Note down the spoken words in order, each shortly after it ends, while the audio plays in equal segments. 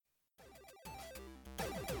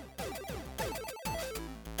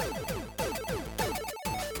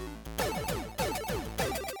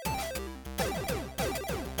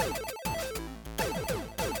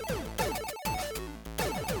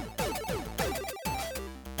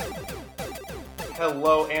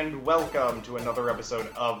Hello and welcome to another episode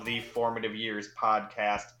of the Formative Years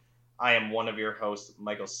podcast. I am one of your hosts,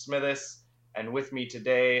 Michael Smithis, and with me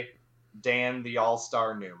today, Dan the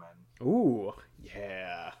All-Star Newman. Ooh,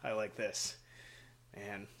 yeah, I like this.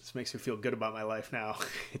 Man, this makes me feel good about my life now.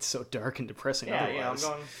 It's so dark and depressing otherwise.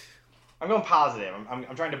 I'm going positive.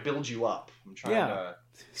 I'm trying to build you up. I'm trying to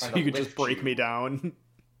so you could just break me down.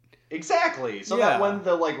 Exactly. So that when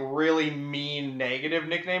the really mean negative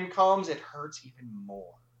nickname comes, it hurts even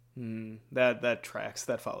more. That tracks.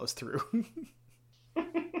 That follows through.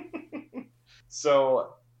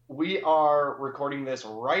 So we are recording this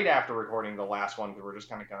right after recording the last one because we're just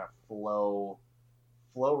kind of flow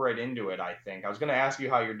right into it, I think. I was going to ask you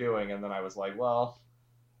how you're doing, and then I was like, well,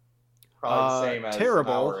 probably the same as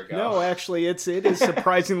terrible. An hour ago. No, actually, it is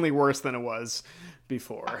surprisingly worse than it was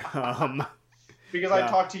before. Because I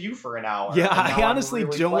talked to you for an hour. Yeah, I honestly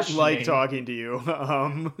really don't like talking to you.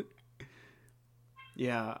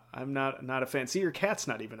 Yeah, I'm not a fan. See, your cat's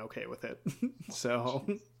not even okay with it. So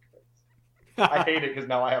I hate it because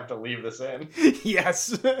now I have to leave this in.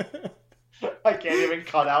 Yes. I can't even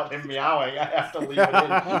cut out him meowing. I have to leave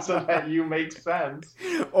it in so that you make sense.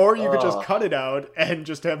 Or you could just cut it out and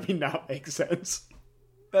just have me not make sense.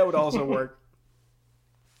 That would also work.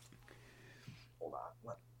 Hold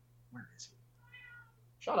on. Where is he?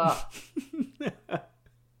 Shut up.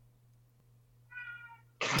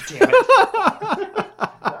 God damn it.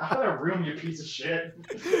 Out of that room, you piece of shit.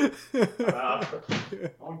 Shut up. No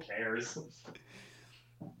one cares.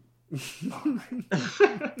 I'm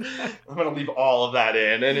going to leave all of that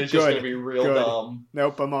in, and it's just going to be real dumb.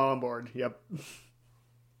 Nope, I'm all on board. Yep.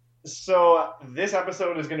 So this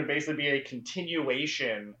episode is going to basically be a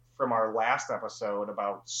continuation from our last episode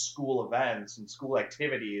about school events and school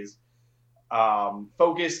activities,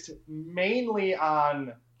 focused mainly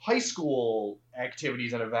on high school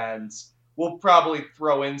activities and events. We'll probably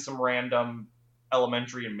throw in some random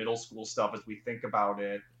elementary and middle school stuff as we think about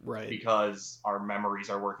it, right? Because our memories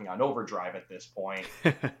are working on overdrive at this point.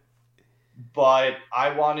 But I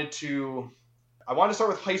wanted to start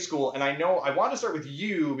with high school, and I want to start with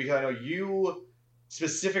you because I know you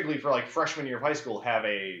specifically for freshman year of high school have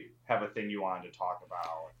a thing you wanted to talk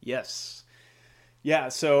about. Yes. Yeah,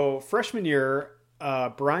 so freshman year,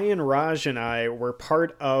 Brian, Raj, and I were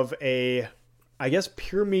part of a, I guess,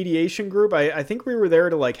 peer mediation group. I think we were there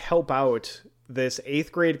to help out this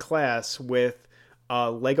 8th grade class with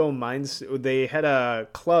Lego Minds. They had a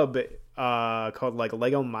club called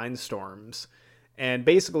Lego Mindstorms, and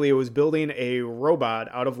basically it was building a robot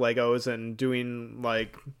out of Legos and doing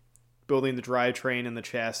building the drivetrain and the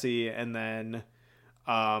chassis, and then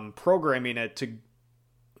programming it to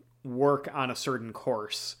work on a certain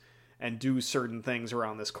course and do certain things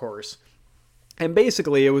around this course. And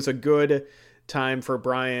basically it was a good time for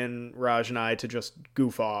Brian, Raj, and I to just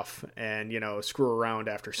goof off and screw around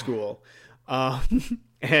after school.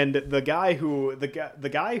 And the guy who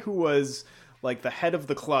was the head of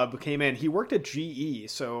the club came in. He worked at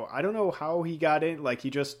GE, so I don't know how he got in.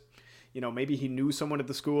 He just maybe he knew someone at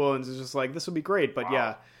the school and was just this will be great. But wow.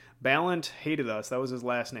 Yeah, Ballant hated us. That was his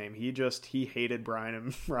last name. He hated Brian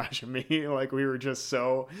and Raj and me. We were just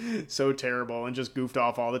so terrible and just goofed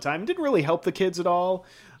off all the time. It didn't really help the kids at all.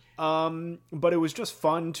 But it was just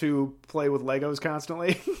fun to play with Legos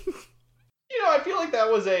constantly. I feel like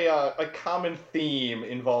that was a common theme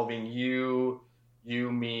involving you,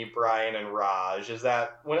 me, Brian, and Raj, is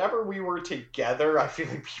that whenever we were together, I feel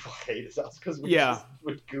like people hated us because we just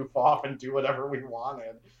would goof off and do whatever we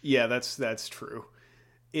wanted. Yeah, that's true.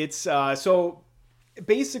 It's, so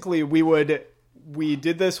basically we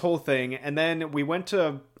did this whole thing, and then we went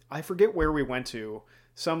to, I forget where we went to,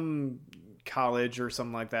 some college or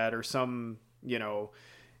something like that, or some,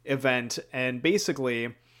 event, and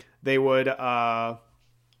basically they would run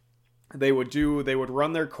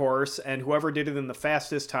their course, and whoever did it in the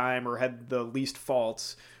fastest time or had the least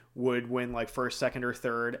faults would win first, second, or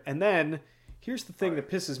third. And then here's the thing that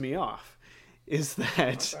pisses me off is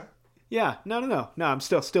that yeah, no, I'm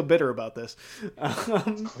still bitter about this.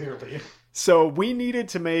 Clearly. So we needed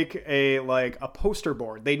to make a poster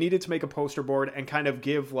board. They needed to make a poster board and kind of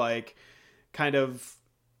give kind of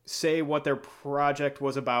say what their project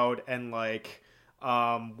was about and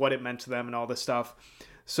what it meant to them and all this stuff.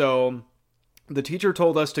 So the teacher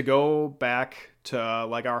told us to go back to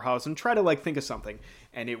our house and try to think of something.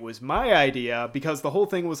 And it was my idea because the whole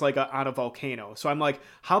thing was on a volcano. So I'm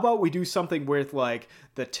how about we do something with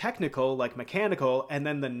the technical, mechanical, and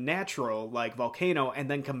then the natural, volcano,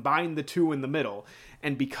 and then combine the two in the middle.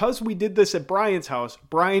 And because we did this at Brian's house,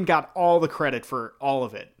 Brian got all the credit for all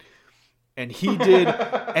of it. And he did,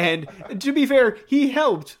 and to be fair, he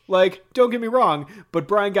helped. Like, don't get me wrong, but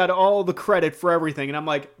Brian got all the credit for everything. And I'm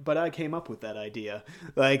like, but I came up with that idea.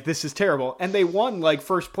 Like, this is terrible. And they won, like,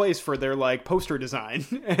 first place for their, like, poster design.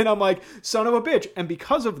 And I'm like, son of a bitch. And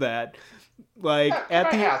because of that, like,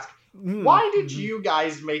 ask, why did you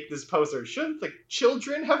guys make this poster? Shouldn't the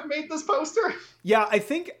children have made this poster? Yeah, I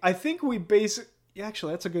think we yeah,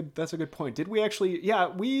 actually, that's a good point. Did we actually?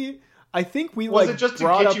 Yeah, I think we was it just to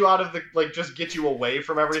get you out of the just get you away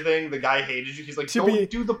from everything. The guy hated you. He's like, don't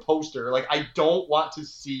do the poster. Like, I don't want to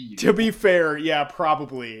see you. To be fair, yeah,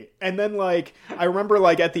 probably. And then like I remember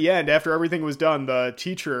like at the end, after everything was done, the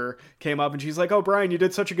teacher came up and she's like, "Oh, Brian, you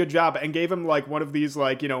did such a good job," and gave him like one of these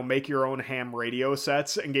like make your own ham radio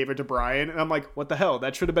sets and gave it to Brian. And I'm like, what the hell?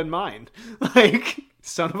 That should have been mine. Like.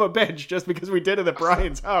 Son of a bitch, just because we did it at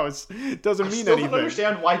Brian's house doesn't mean anything. I don't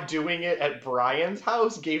understand why doing it at Brian's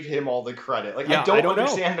house gave him all the credit. Like, yeah, I don't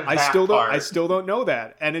understand know. that part. I still don't know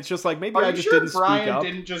that. And it's just like, maybe I just didn't speak up.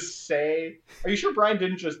 Are you sure Brian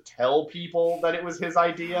didn't just tell people that it was his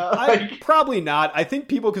idea? Probably not. I think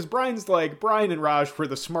people, because Brian and Raj were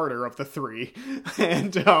the smarter of the three.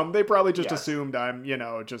 And they probably just assumed I'm,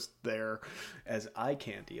 just there as eye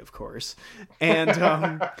candy, of course. And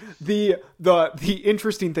the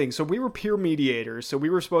interesting thing, so we were peer mediators, so we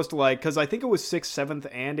were supposed to because I think it was 6th, 7th,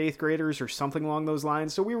 and 8th graders or something along those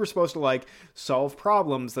lines, so we were supposed to solve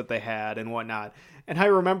problems that they had and whatnot. And I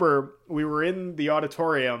remember we were in the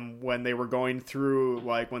auditorium when they were going through,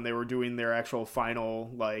 when they were doing their actual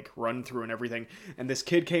final, run through and everything. And this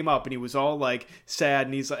kid came up and he was all, sad.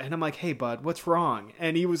 And I'm like, hey, bud, what's wrong?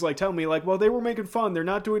 And he was, telling me, well, they were making fun. They're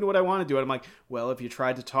not doing what I want to do. And I'm like, well, have you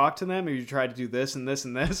tried to talk to them? Have you tried to do this and this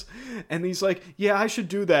and this? And he's like, yeah, I should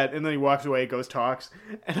do that. And then he walks away, goes, talks.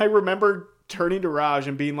 And I remember turning to Raj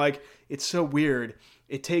and being like, it's so weird.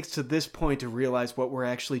 It takes to this point to realize what we're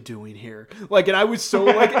actually doing here. And I was so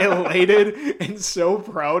elated and so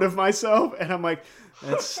proud of myself. And I'm like,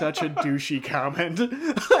 that's such a douchey comment.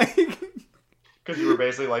 Because you were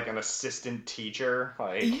basically an assistant teacher.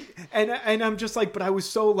 And I'm just but I was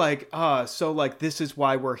so this is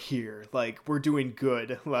why we're here. We're doing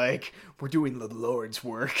good. We're doing the Lord's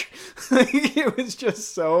work. It was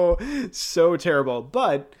just so terrible.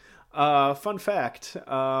 But fun fact,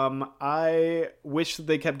 I wish that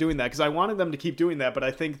they kept doing that because I wanted them to keep doing that, but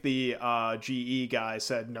I think the GE guy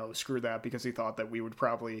said no, screw that, because he thought that we would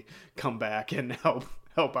probably come back and help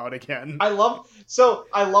out again. I love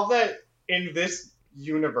that in this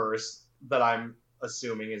universe that I'm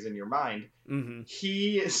assuming is in your mind, mm-hmm.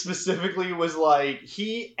 He specifically was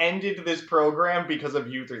he ended this program because of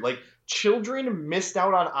you three. Children missed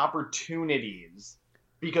out on opportunities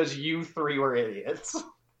because you three were idiots.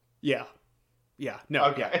 Yeah. No.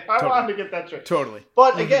 Okay. Yeah, I wanted to get that straight. Totally.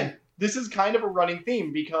 But again, this is kind of a running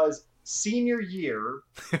theme because senior year,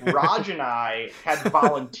 Raj and I had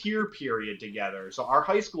volunteer period together. So our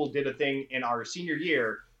high school did a thing in our senior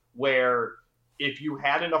year where if you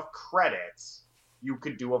had enough credits, you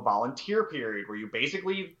could do a volunteer period where you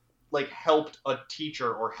basically helped a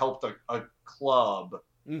teacher or helped a club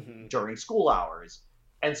mm-hmm. during school hours.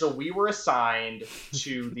 And so we were assigned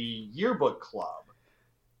to the yearbook club.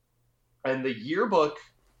 And the yearbook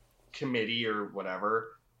committee or whatever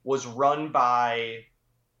was run by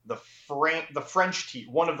the French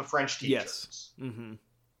one of the French teachers. Yes. Mm-hmm.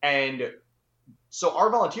 And so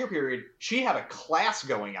our volunteer period, she had a class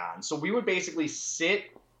going on. So we would basically sit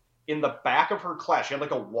in the back of her class. She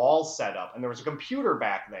had a wall set up and there was a computer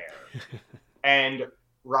back there. And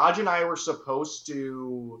Raj and I were supposed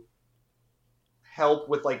to help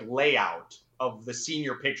with layout of the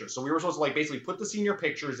senior pictures. So we were supposed to basically put the senior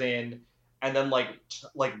pictures in and then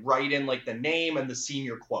write in the name and the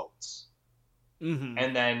senior quotes. Mm-hmm.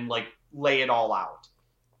 And then lay it all out.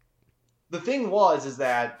 The thing is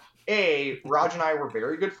that Raj and I were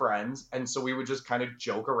very good friends, and so we would just kind of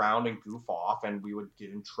joke around and goof off, and we would get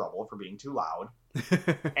in trouble for being too loud.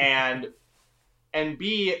 and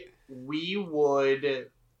B, we would,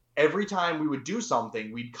 every time we would do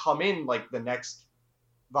something, we'd come in the next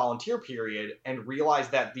volunteer period and realize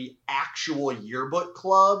that the actual yearbook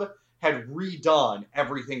club had redone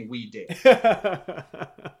everything we did.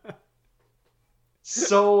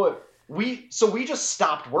 So we just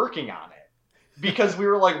stopped working on it because we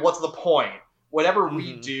were what's the point? Whatever mm-hmm.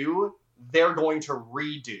 we do, they're going to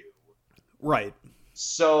redo. Right.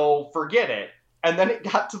 So forget it. And then it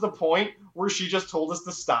got to the point where she just told us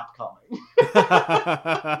to stop coming.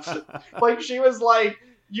 She was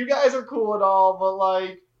you guys are cool and all,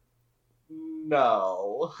 but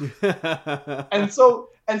no. And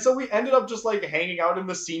so we ended up just hanging out in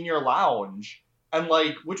the senior lounge and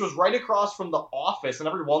like, which was right across from the office. And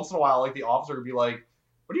every once in a while, like, the officer would be like,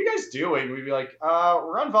 "What are you guys doing?" We'd be like,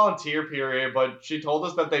 we're on volunteer period, but she told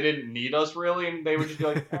us that they didn't need us really, and they would just be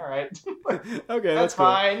like, all right, Okay, that's cool.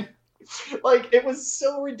 fine. Like, it was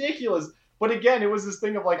so ridiculous. But again, it was this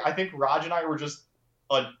thing of like, I think Raj and I were just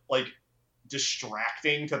like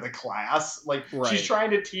distracting to the class. Like, she's trying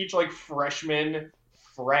to teach like freshmen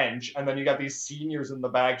French, and then you got these seniors in the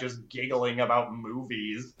back just giggling about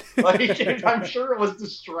movies. Like, I'm sure it was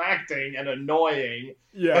distracting and annoying.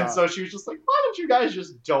 Yeah. And so she was just like, "Why don't you guys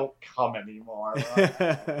just don't come anymore?"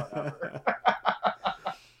 Whatever.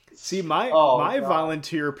 See, my God.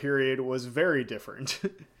 volunteer period was very different.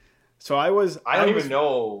 So I don't even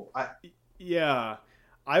know. Yeah,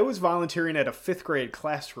 I was volunteering at a 5th grade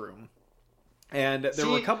classroom, and there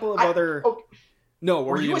were a couple of other. No,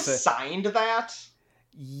 were you assigned that?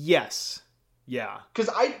 Yes. Yeah. Because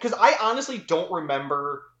I honestly don't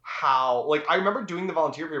remember how. Like, I remember doing the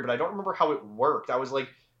volunteer period, but I don't remember how it worked. I was like,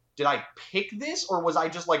 did I pick this, or was I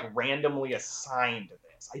just like randomly assigned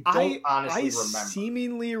this? I don't honestly remember. I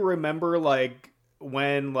seemingly remember like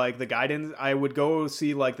when like the guidance, I would go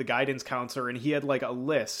see like the guidance counselor, and he had like a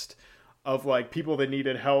list of like people that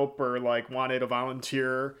needed help or like wanted a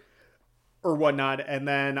volunteer or whatnot, and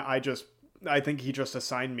then I think he just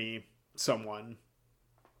assigned me someone.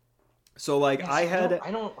 So like yes,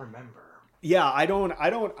 I don't remember. Yeah, I don't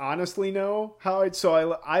honestly know how it.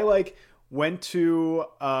 So I like went to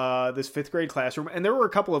this 5th grade classroom, and there were a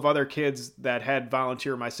couple of other kids that had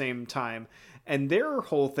volunteer my same time, and their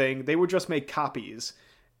whole thing, they would just make copies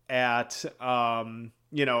at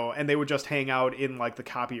you know, and they would just hang out in like the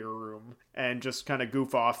copier room and just kind of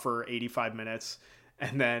goof off for 85 minutes,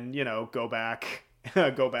 and then, you know, go back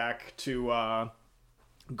actually,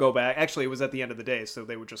 it was at the end of the day, so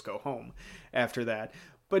they would just go home after that.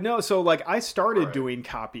 But no, so like I started doing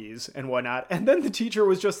copies and whatnot, and then the teacher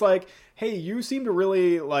was just like, "Hey, you seem to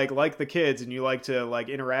really like the kids, and you like to like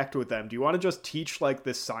interact with them. Do you want to just teach like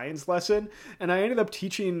this science lesson?" And I ended up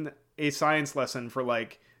teaching a science lesson for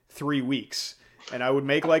like 3 weeks. And I would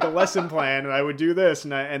make like a lesson plan, and I would do this,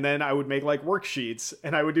 and then I would make like worksheets,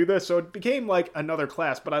 and I would do this. So it became like another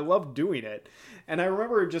class, but I loved doing it. And I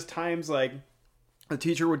remember just times like the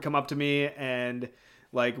teacher would come up to me, and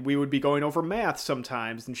like we would be going over math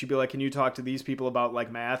sometimes, and she'd be like, "Can you talk to these people about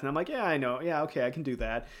like math?" And I'm like, "Yeah, I know. Yeah, okay, I can do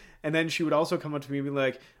that." And then she would also come up to me and be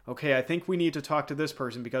like, "Okay, I think we need to talk to this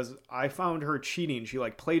person because I found her cheating. She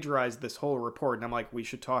like plagiarized this whole report." And I'm like, "We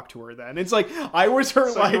should talk to her then." It's like I was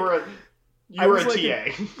her like. You were a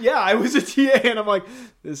TA. Yeah, I was a TA, and I'm like,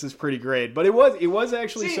 this is pretty great. But it was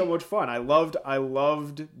actually so much fun. I loved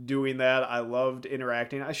doing that. I loved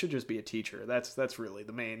interacting. I should just be a teacher. That's really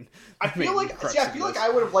the main. I feel like I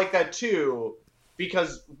would have liked that too,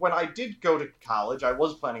 because when I did go to college, I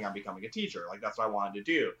was planning on becoming a teacher. Like, that's what I wanted to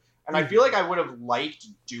do, and I feel like I would have liked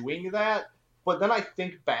doing that. But then I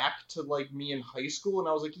think back to like me in high school, and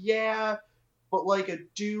I was like, yeah, but like a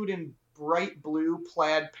dude in bright blue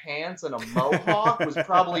plaid pants and a mohawk was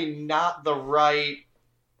probably not the right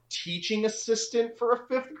teaching assistant for a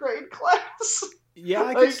 5th grade class. Yeah,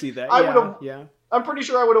 I can see that. Yeah. I'm pretty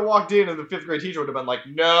sure I would have walked in, and the 5th grade teacher would have been like,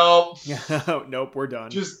 "Nope, nope, we're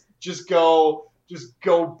done. Just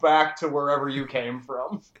go back to wherever you came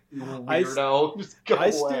from, you weirdo. Just go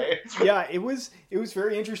away." Yeah, it was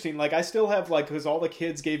very interesting. Like, I still have like, because all the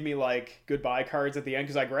kids gave me like goodbye cards at the end,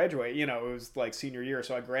 because I graduated. You know, it was like senior year,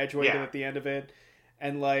 so I graduated at the end of it.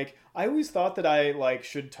 And like, I always thought that I like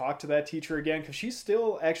should talk to that teacher again, because she's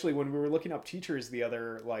still actually, when we were looking up teachers the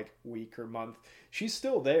other like week or month, she's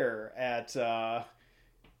still there at the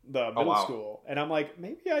middle school. And I'm like,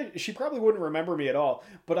 she probably wouldn't remember me at all,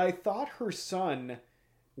 but I thought her son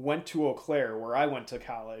went to Eau Claire, where I went to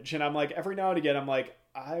college. And I'm like, every now and again, I'm like,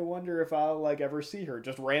 I wonder if I'll like ever see her,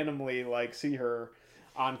 just randomly like see her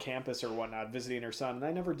on campus or whatnot, visiting her son. And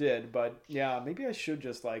I never did, but yeah, maybe I should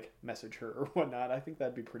just like message her or whatnot. I think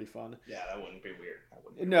that'd be pretty fun. Yeah, that wouldn't be weird.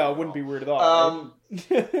 It wouldn't be weird at all.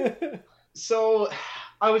 Right? So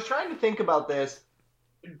I was trying to think about this.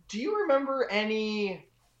 Do you remember any?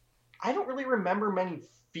 I don't really remember many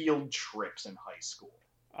field trips in high school.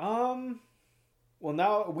 Well,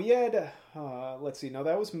 now we had, let's see, no,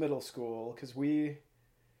 that was middle school, because we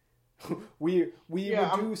would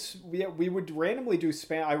randomly do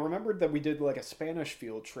I remembered that we did like a Spanish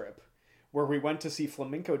field trip where we went to see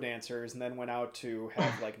flamenco dancers and then went out to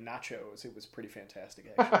have like nachos. It was pretty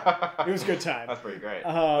fantastic, actually. It was a good time. That's pretty great.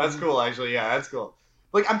 That's cool, actually. Yeah, that's cool.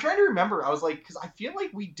 Like, I'm trying to remember. I was like, because I feel like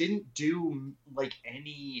we didn't do like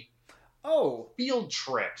any field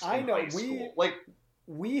trips in high school. Like,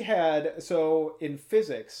 we had, so in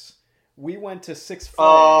physics, we went to Six Flags.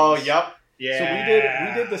 Oh, yep. So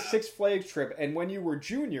we did the Six Flags trip, and when you were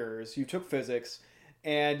juniors, you took physics,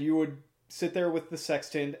 and you would sit there with the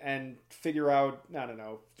sextant and figure out, I don't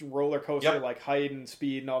know, roller coaster, like height and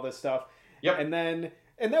speed and all this stuff. Yep.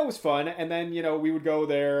 And that was fun. And then, we would go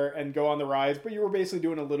there and go on the rides, but you were basically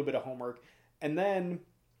doing a little bit of homework. And then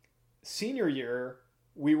senior year,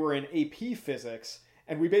 we were in AP physics,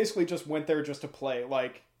 and we basically just went there just to play.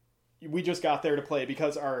 Like, we just got there to play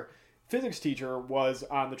because our physics teacher was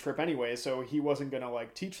on the trip anyway, so he wasn't going to,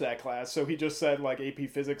 like, teach that class. So he just said, like, AP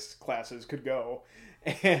physics classes could go.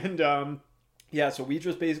 And, so we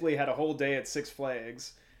just basically had a whole day at Six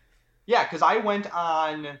Flags. Yeah, because I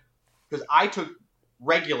took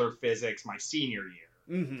regular physics my senior year.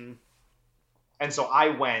 Mm-hmm. And so I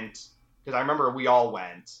went, because I remember we all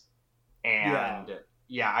went. And,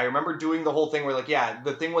 I remember doing the whole thing where, like,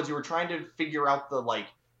 the thing was you were trying to figure out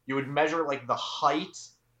you would measure, like, the height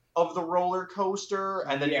of the roller coaster,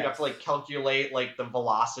 and then you'd have to, like, calculate, like, the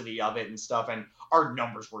velocity of it and stuff, and our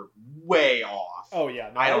numbers were way off. Oh,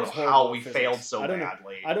 yeah. No, I don't know how we failed so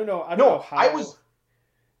badly. I don't know how...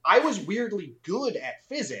 I was weirdly good at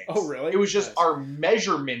physics. Oh, really? It was just our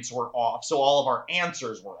measurements were off, so all of our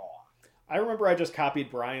answers were off. I remember I just copied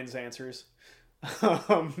Brian's answers. That's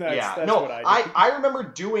what I did. I remember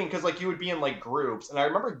doing, because, like, you would be in, like, groups, and I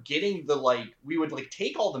remember getting we would, like,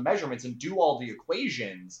 take all the measurements and do all the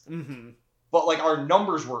equations, but, like, our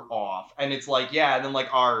numbers were off, and it's like, and then,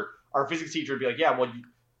 like, our physics teacher would be like,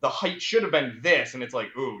 the height should have been this, and it's like,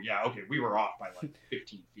 ooh, yeah, okay, we were off by, like,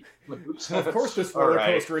 15 feet. Of course this roller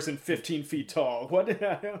coaster isn't 15 feet tall. What?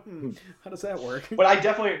 How does that work? But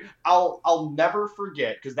I'll never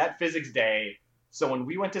forget, because that physics day, so when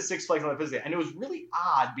we went to Six Flags on the physics day, and it was really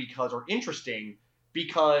interesting,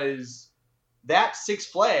 because that Six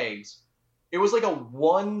Flags, it was like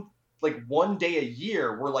one day a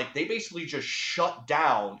year where, like, they basically just shut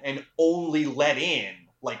down and only let in,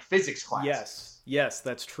 like, physics classes. Yes,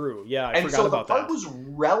 that's true. Yeah, I forgot about that. And so the park was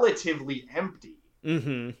relatively empty.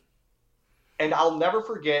 Mm-hmm. And I'll never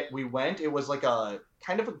forget, we went, it was like a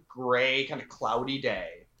kind of a gray, kind of cloudy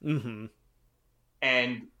day. Mm-hmm.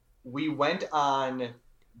 And we went on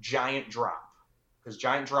Giant Drop, because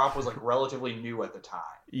Giant Drop was, like, relatively new at the time.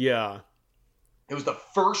 Yeah. It was the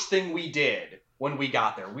first thing we did when we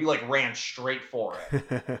got there. We, like, ran straight for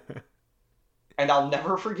it. And I'll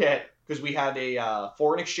never forget, because we had a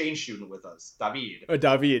foreign exchange student with us, David.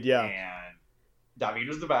 David, yeah. And David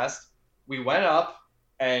was the best. We went up,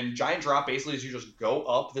 and Giant Drop basically is you just go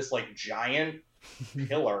up this, like, giant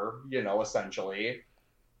pillar, essentially,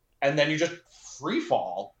 and then you just free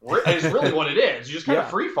fall. It's really what it is. You just kind of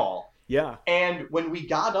free fall. Yeah. And when we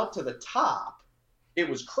got up to the top, it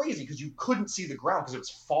was crazy because you couldn't see the ground because it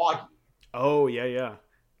was foggy. Oh, yeah.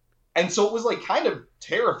 And so it was, like, kind of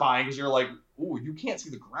terrifying because you're like, ooh, you can't see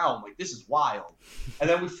the ground. Like, this is wild. And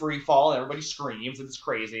then we free fall and everybody screams and it's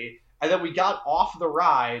crazy. And then we got off the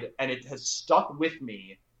ride, and it has stuck with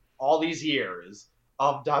me all these years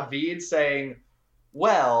of David saying,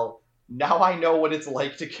 well, now I know what it's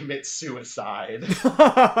like to commit suicide.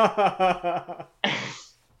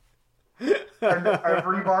 And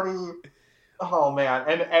everybody, oh man,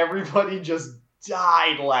 and everybody just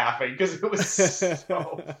died laughing because it was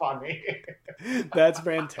so funny. That's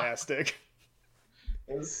fantastic.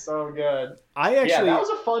 It was so good. That was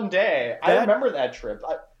a fun day. I remember that trip.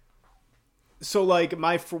 So, like,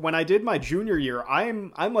 when I did my junior year,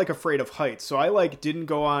 I'm like afraid of heights, so I, like, didn't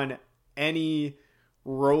go on any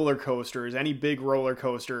roller coasters, any big roller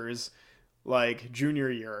coasters, like,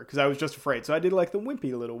 junior year, because I was just afraid. So I did, like, the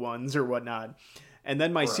wimpy little ones or whatnot. And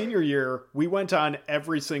then my senior year, we went on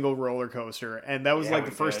every single roller coaster, and that was like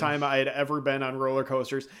the first time I had ever been on roller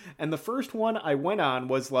coasters. And the first one I went on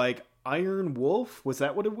was, like, Iron Wolf. Was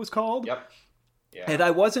that what it was called? Yep. Yeah. And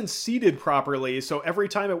I wasn't seated properly, so every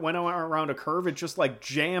time it went around a curve, it just, like,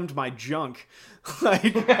 jammed my junk,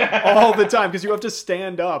 like, all the time, because you have to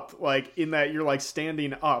stand up, like, in that you're, like,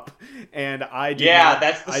 standing up, and I did not.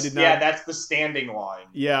 That's the standing line.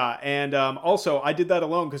 Yeah, and also, I did that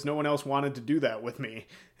alone, because no one else wanted to do that with me,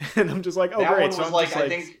 and I'm just like, oh, that great. One was I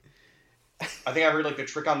think I heard, like, the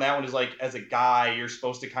trick on that one is, like, as a guy, you're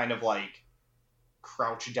supposed to kind of, like,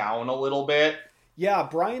 crouch down a little bit. Yeah,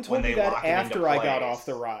 Brian told me that after I got off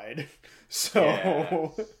the ride. So... Yeah.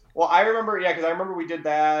 Well, I remember, because I remember we did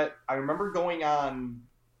that. I remember going on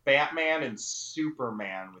Batman and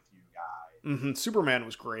Superman with you guys. Mm-hmm. Superman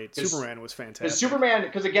was great. Superman was fantastic.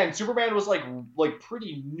 Superman was, like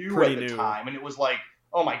pretty new at the time. And it was like,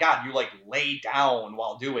 oh my god, you, like, lay down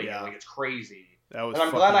while doing it. Like, it's crazy. That was and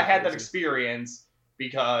I'm glad I had that experience,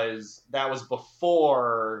 because that was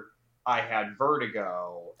before I had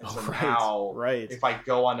vertigo, and so right, now right. if I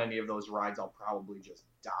go on any of those rides, I'll probably just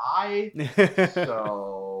die.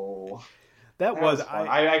 So that was fun.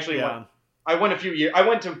 I actually went. I went I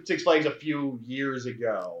went to Six Flags a few years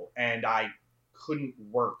ago, and I couldn't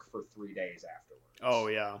work for 3 days afterwards. Oh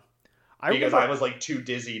yeah, because I was like too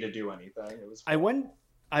dizzy to do anything. It was. Fun.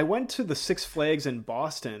 I went to the Six Flags in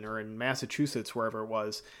Boston or in Massachusetts, wherever it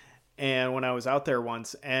was, and when I was out there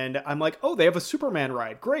once, and I'm like, oh, they have a Superman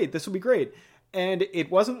ride. Great, this will be great. And it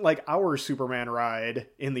wasn't like our Superman ride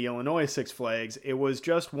in the Illinois Six Flags. It was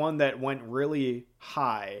just one that went really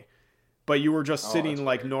high, but you were just sitting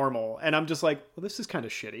like normal. And I'm just like, well, this is kind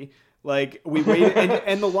of shitty. Like we waited,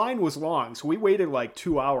 and the line was long, so we waited like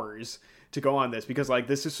 2 hours to go on this because like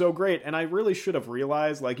this is so great. And I really should have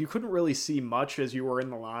realized like you couldn't really see much as you were in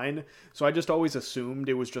the line, so I just always assumed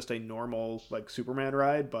it was just a normal like Superman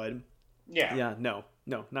ride. But no,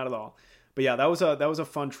 not at all. But yeah, that was a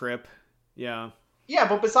fun trip. Yeah,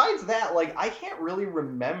 but besides that, like I can't really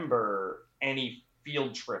remember any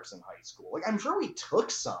field trips in high school. Like I'm sure we took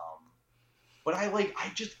some, but I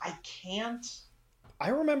can't. I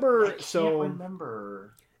remember. I can't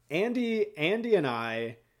remember. Andy and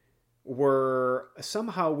I were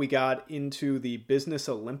somehow we got into the Business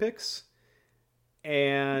Olympics,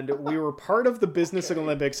 and we were part of the Business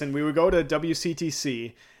Olympics, and we would go to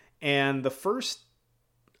WCTC. And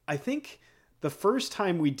I think the first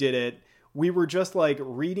time we did it, we were just like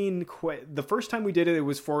reading. The first time we did it, it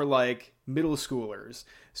was for like middle schoolers.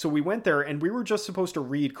 So we went there, and we were just supposed to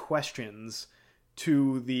read questions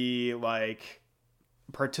to the like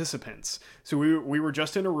participants. So we were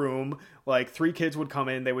just in a room, like 3 kids would come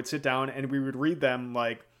in, they would sit down, and we would read them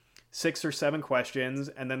like 6 or 7 questions,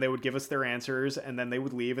 and then they would give us their answers, and then they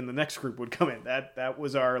would leave, and the next group would come in. That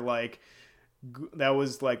was our like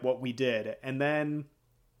what we did. And then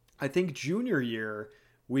I think junior year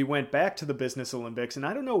we went back to the Business Olympics, and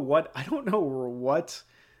I don't know what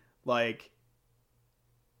like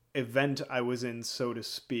event I was in, so to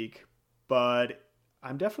speak, but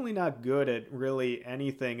I'm definitely not good at really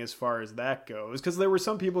anything as far as that goes, because there were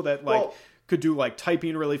some people that like could do like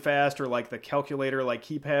typing really fast or like the calculator like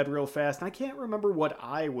keypad real fast, and I can't remember what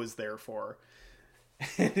I was there for.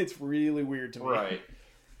 And it's really weird to me. Right.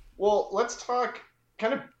 Well, let's talk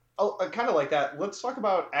kind of like that. Let's talk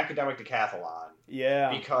about academic decathlon. Yeah.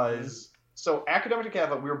 Because so academic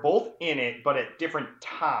decathlon, we were both in it, but at different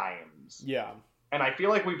times. Yeah. And I feel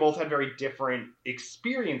like we both had very different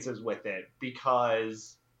experiences with it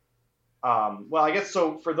because, well, I guess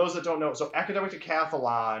so. For those that don't know, so academic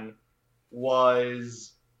decathlon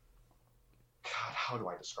was, God, how do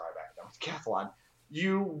I describe academic decathlon?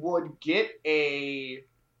 You would get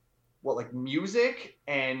like music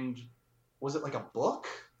and was it like a book?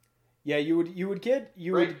 Yeah, you would get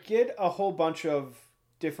a whole bunch of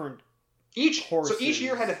different courses. So each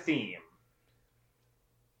year had a theme.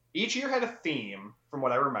 Each year had a theme, from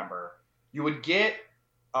what I remember. You would get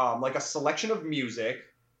like a selection of music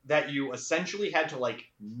that you essentially had to like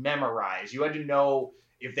memorize. You had to know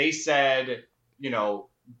if they said,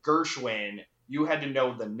 Gershwin, you had to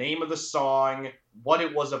know the name of the song, what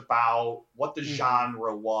it was about, what the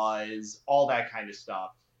genre was, all that kind of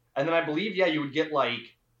stuff. And then I believe, you would get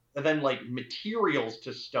materials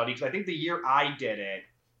to study. Because I think the year I did it,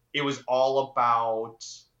 it was all about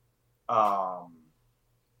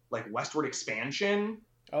like westward expansion.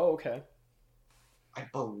 Oh, okay. I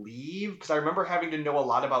believe, because I remember having to know a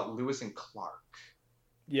lot about Lewis and Clark.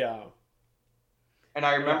 Yeah. And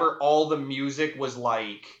I remember all the music was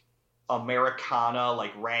like Americana,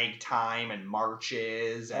 like ragtime and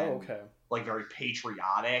marches, and like very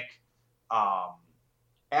patriotic.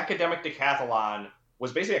 Academic decathlon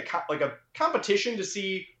was basically a competition to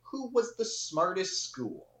see who was the smartest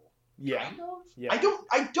school. Yeah. Kind of? Yeah.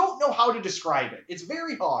 I don't know how to describe it. It's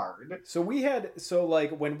very hard. So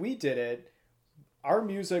when we did it, our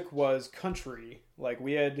music was country. Like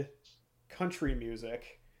we had country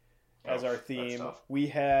music as our theme. We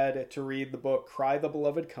had to read the book Cry the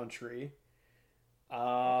Beloved Country.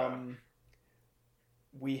 There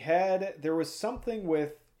was something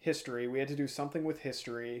with history. We had to do something with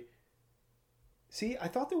history. See, I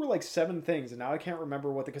thought there were like 7 things, and now I can't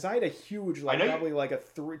remember because I had a huge, probably like a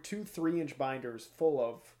 2 3-inch binders full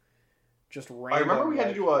of just random. I remember we had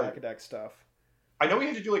to do academic stuff. I know we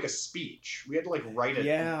had to do like a speech. We had to like write an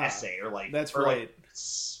essay or like that's right,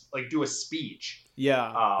 like do a speech.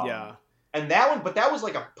 Yeah. And that was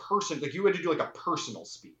like a person, like you had to do like a personal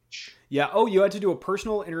speech. Yeah. Oh, you had to do a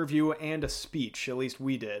personal interview and a speech. At least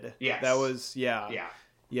we did. Yes. That was Yeah.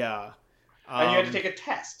 And you had to take a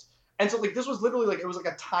test. And so like this was literally like it was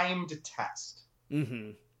like a timed test.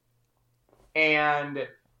 Mm-hmm. And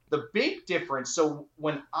the big difference, so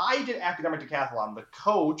when I did academic decathlon, the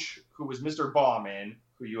coach, who was Mr. Bauman,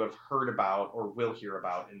 who you have heard about or will hear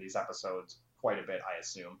about in these episodes quite a bit, I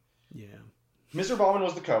assume. Yeah. Mr. Bauman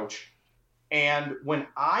was the coach. And when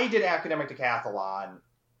I did academic decathlon,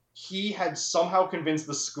 he had somehow convinced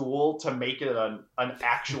the school to make it an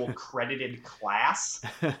actual credited class.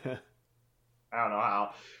 I don't know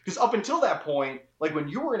how. Because up until that point, like when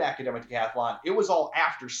you were in academic decathlon, it was all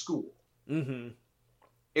after school. Mm-hmm.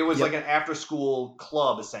 It was like an after-school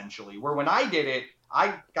club, essentially. Where when I did it,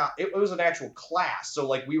 it was an actual class. So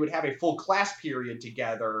like we would have a full class period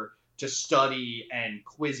together to study and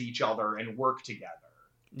quiz each other and work together.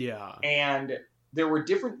 Yeah. And there were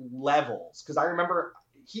different levels. Because I remember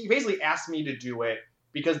he basically asked me to do it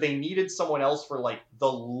because they needed someone else for like the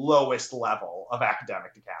lowest level of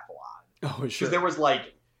academic decathlon. Oh, sure. Because there was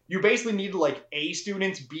like, you basically needed like A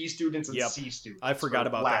students, B students, and C students. I forgot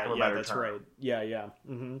about that. Yeah, that's right. Yeah.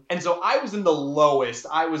 Mm-hmm. And so I was in the lowest.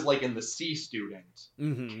 I was like in the C student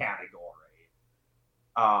category.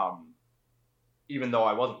 Even though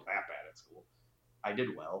I wasn't that bad at school, I did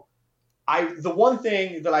well. The one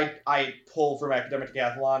thing that I pull from academic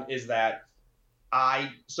decathlon is that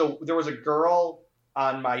so there was a girl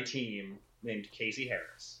on my team named Casey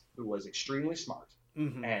Harris who was extremely smart,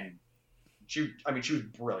 and she was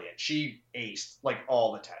brilliant. She aced like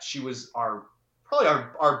all the tests. She was probably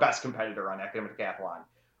our best competitor on academic decathlon.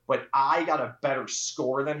 But I got a better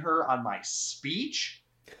score than her on my speech,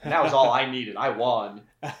 and that was all I needed. I won.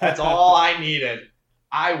 That's all I needed.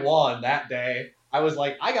 I won that day. I was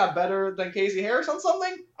like, I got better than Casey Harris on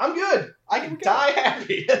something. I'm good. I can die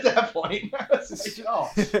happy at that point. I was like,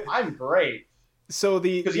 oh, I'm great. So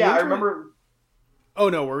I remember. Oh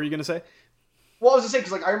no, what were you gonna say? Well, I was gonna say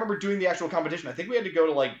because like I remember doing the actual competition. I think we had to go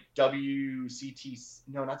to like WCTC.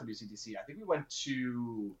 No, not WCTC. I think we went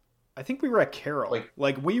to. I think we were at Carroll.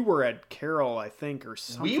 Like we were at Carroll, I think, or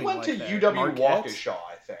something. We went like to that. UW Waukesha,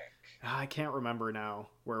 I think. I can't remember now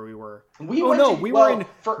where we were. We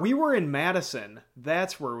were in Madison.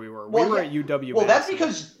 That's where we were. We were at UW. Well, Madison.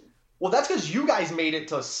 that's because you guys made it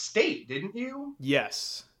to state, didn't you?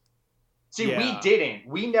 Yes. See, we didn't.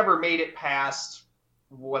 We never made it past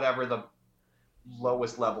whatever the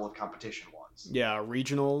lowest level of competition was. Yeah,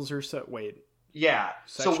 regionals or so. Wait. Yeah.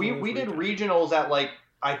 So we did regionals at like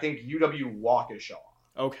I think UW Waukesha.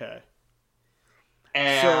 Okay.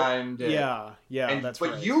 And that's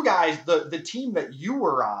right. But you guys, the team that you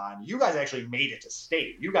were on, you guys actually made it to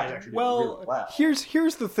state. You guys actually did really well.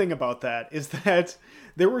 Here's the thing about that is that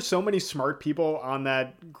there were so many smart people on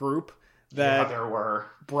that group that there were.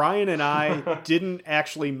 Brian and I didn't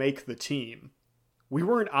actually make the team. We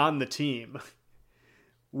weren't on the team.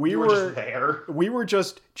 We were just there. We were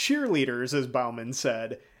just cheerleaders, as Bauman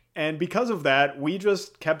said. And because of that, we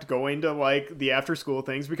just kept going to like the after school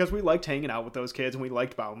things because we liked hanging out with those kids and we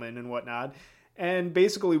liked Bauman and whatnot. And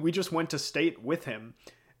basically we just went to state with him.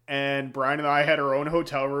 And Brian and I had our own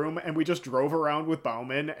hotel room and we just drove around with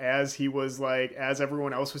Bauman as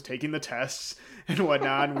everyone else was taking the tests and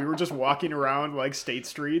whatnot. And we were just walking around like state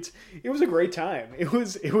streets. It was a great time. It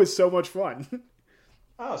was so much fun.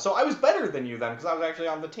 Oh, so I was better than you then because I was actually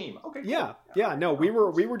on the team. Okay. Cool. Yeah. No, we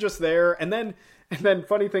were just there. And then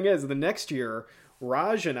funny thing is, the next year,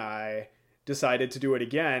 Raj and I decided to do it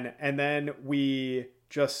again, and then we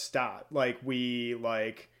just stopped. We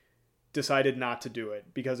decided not to do it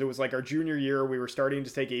because it was like our junior year. We were starting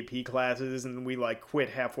to take AP classes, and we quit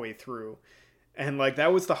halfway through. And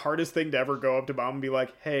that was the hardest thing to ever go up to Baum and be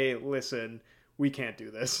like, "Hey, listen, we can't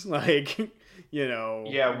do this."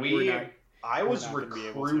 Yeah, I was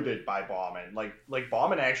recruited by Bauman. Like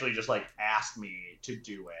Bauman actually just asked me to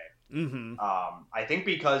do it. Mm-hmm. I think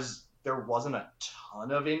because there wasn't a ton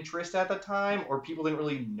of interest at the time, or people didn't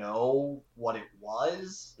really know what it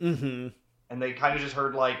was. Mm-hmm. And they kind of just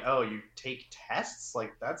heard oh, you take tests?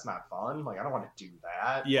 That's not fun. I don't want to do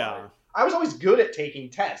that. Yeah. I was always good at taking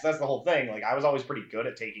tests. That's the whole thing. I was always pretty good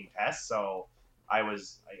at taking tests, so it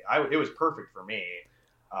was perfect for me.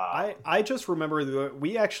 I just remember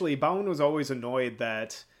Bowen was always annoyed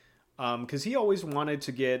that, because he always wanted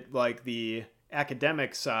to get the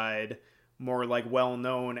academic side more well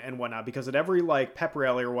known and whatnot, because at every pep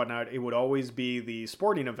rally or whatnot, it would always be the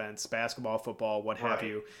sporting events, basketball, football, what have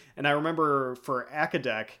you. And I remember for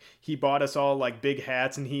Acadec, he bought us all big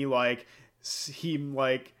hats, and he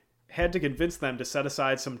had to convince them to set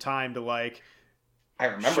aside some time to I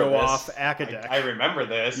remember show this. off Acadec. I remember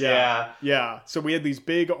this. Yeah. So we had these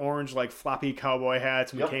big orange floppy cowboy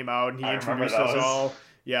hats, and we came out and he introduced us all.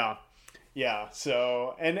 Yeah.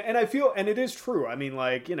 So and I feel, and it is true. I mean,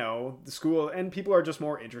 the school and people are just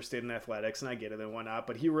more interested in athletics, and I get it and whatnot.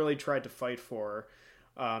 But he really tried to fight for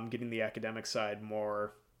getting the academic side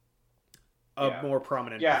more Yeah. more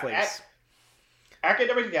prominent Yeah, place.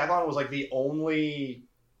 academic decathlon was like the only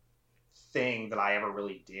thing that I ever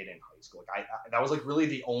really did in high school. Like that was like really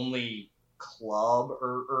the only club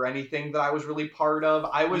or anything that I was really part of.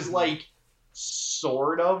 I was like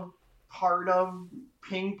sort of part of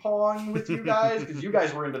ping pong with you guys because you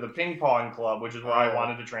guys were into the ping pong club, which is where I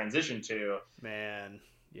wanted to transition to. Man,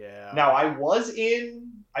 yeah. Now I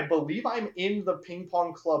believe I'm in the ping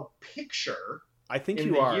pong club picture. I think in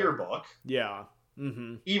you the are. yearbook. Yeah.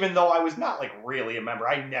 Mm-hmm. Even though I was not like really a member,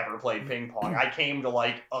 I never played ping pong. I came to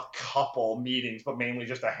like a couple meetings, but mainly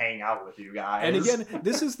just to hang out with you guys. And again,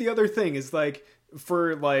 this is the other thing is like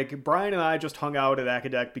for like Brian and I just hung out at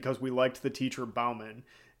Academic because we liked the teacher Bauman.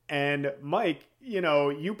 And Mike,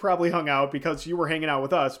 you probably hung out because you were hanging out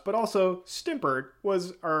with us, but also Stimpert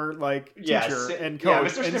was our like teacher and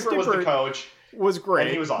coach. Yeah, Mr. Stimpert was the coach. Was great.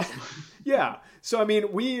 And he was awesome. Yeah. So, I mean,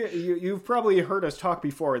 you've probably heard us talk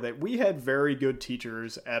before that we had very good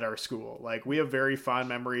teachers at our school. Like, we have very fond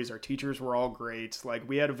memories. Our teachers were all great. Like,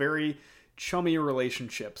 we had very chummy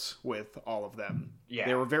relationships with all of them. Yeah.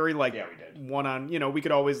 They were very, like, yeah, we did. one-on, we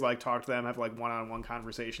could always, like, talk to them, have, like, one-on-one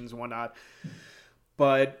conversations and whatnot.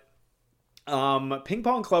 But Ping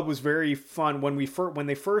Pong Club was very fun. When we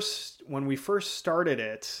first started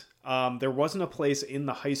it, there wasn't a place in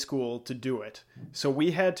the high school to do it. So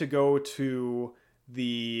we had to go to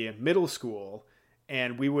the middle school,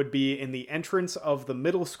 and we would be in the entrance of the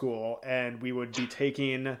middle school, and we would be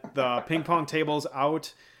taking the ping pong tables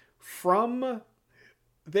out from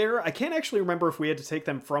there. I can't actually remember if we had to take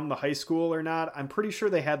them from the high school or not. I'm pretty sure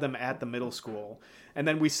they had them at the middle school. And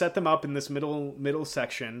then we set them up in this middle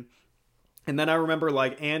section. And then I remember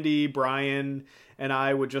like Andy, Brian, and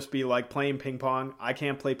I would just be like playing ping pong. I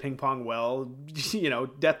can't play ping pong well.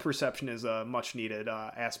 Depth perception is a much needed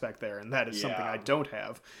aspect there. And that is something I don't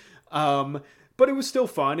have. But it was still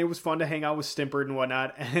fun. It was fun to hang out with Stimpert and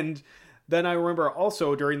whatnot. And then I remember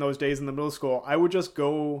also during those days in the middle school, I would just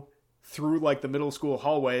go through like the middle school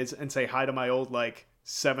hallways and say hi to my old like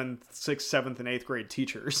 6th, 7th, and 8th grade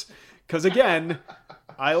teachers. Because again,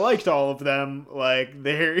 I liked all of them. Like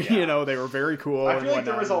they were very cool. I feel like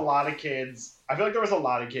there was a lot of kids. I feel like there was a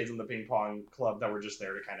lot of kids in the ping pong club that were just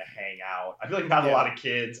there to kind of hang out. I feel like not a lot of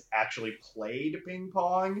kids actually played ping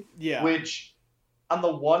pong. Yeah. Which, on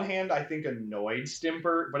the one hand, I think annoyed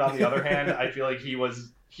Stimpert, but on the other hand, I feel like he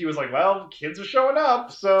was like, well, kids are showing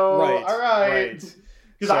up, so all right.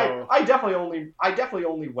 Because I definitely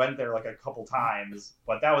only went there like a couple times,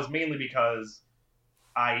 but that was mainly because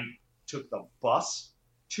I took the bus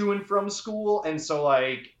to and from school, and so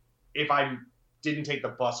like if I didn't take the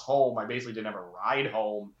bus home, I basically didn't have a ride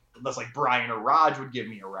home unless like Brian or Raj would give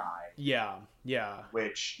me a ride. Yeah.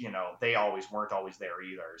 Which they weren't always there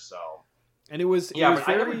either. So and it was but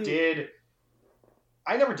very...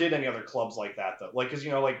 I never did any other clubs like that though. Like because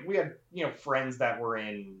like we had friends that were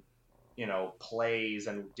in plays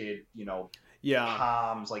and did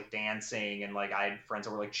comms like dancing, and like I had friends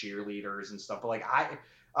that were like cheerleaders and stuff. But like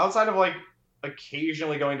outside of like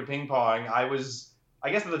occasionally going to ping pong, I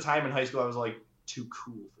guess at the time in high school I was like too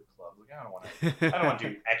cool for clubs. Like I don't want to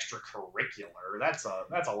do extracurricular. That's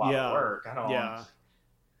a lot of work. I don't. Yeah.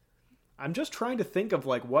 I'm just trying to think of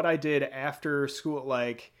like what I did after school.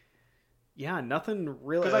 Like, nothing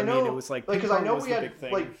really. Because I know it was like because I know we had big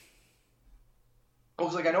thing. like. Well,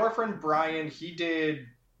 because like I know our friend Brian, he did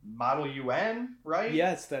Model UN, right?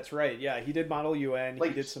 Yes, that's right. Yeah, he did Model UN. Like,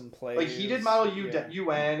 he did some plays. Like he did Model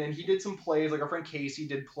UN, and he did some plays. Like our friend Casey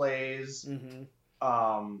did plays. Mm-hmm.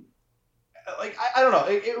 Like I don't know.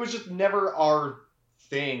 It was just never our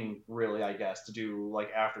thing, really. I guess to do like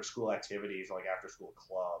after school activities, like after school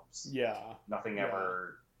clubs. Yeah. Nothing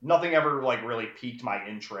ever like really piqued my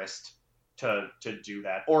interest to do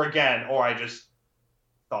that. Or I just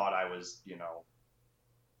thought I was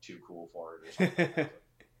too cool for it or something.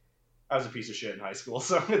 I was a piece of shit in high school,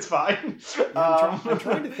 so it's fine. I'm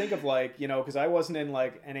trying to think of like, because I wasn't in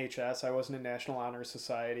like NHS, I wasn't in National Honor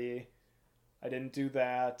Society. I didn't do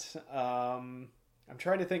that. I'm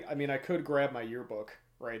trying to think. I mean, I could grab my yearbook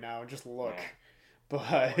right now and just look, but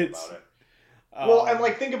about it. Well, and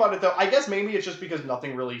like think about it though. I guess maybe it's just because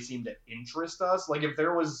nothing really seemed to interest us. Like if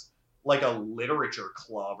there was like a literature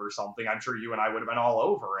club or something, I'm sure you and I would have been all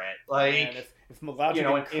over it. Like, man, if Logic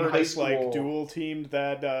and Curtis like dual teamed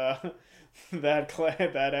that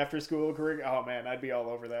that after school curriculum, oh man, I'd be all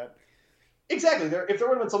over that. Exactly. If there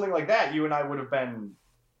would have been something like that, you and I would have been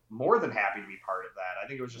more than happy to be part of that. I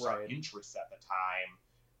think it was just our interest at the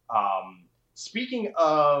time. Speaking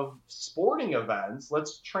of sporting events,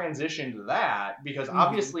 let's transition to that because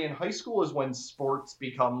obviously in high school is when sports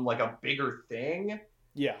become like a bigger thing.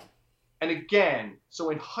 Yeah. And again, so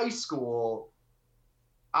in high school,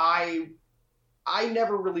 I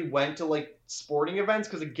never really went to like sporting events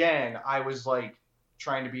because again, I was like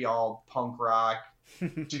trying to be all punk rock,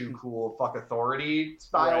 too cool, fuck authority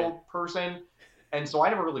style Right. person. And so I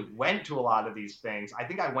never really went to a lot of these things. I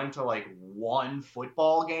think I went to like one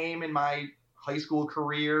football game in my high school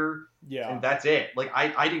career, Yeah. and that's it. Like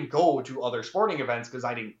I didn't go to other sporting events because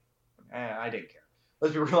I didn't care.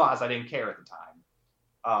 Let's be real honest, I didn't care at the time.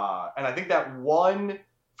 And I think that one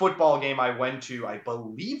football game I went to, I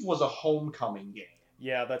believe, was a homecoming game.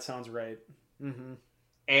 Yeah, that sounds right. Mm-hmm.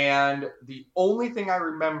 And the only thing I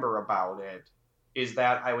remember about it is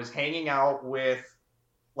that I was hanging out with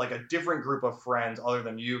like a different group of friends other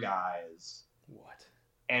than you guys. What?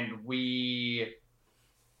 And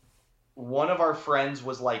one of our friends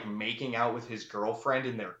was like making out with his girlfriend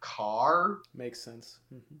in their car. Makes sense.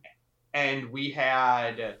 Mm-hmm. And we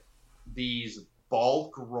had these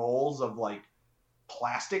bulk rolls of like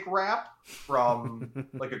plastic wrap from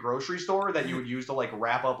like a grocery store that you would use to like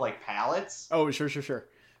wrap up like pallets. Oh, sure.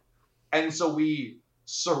 And so we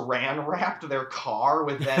saran wrapped their car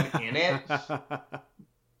with them in it.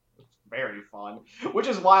 Very fun, which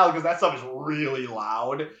is wild because that stuff is really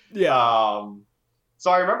loud. Yeah.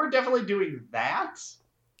 So I remember definitely doing that,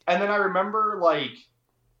 and then I remember like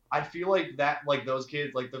I feel like that like those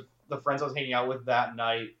kids like the friends I was hanging out with that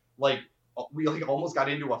night like we like almost got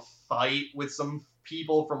into a fight with some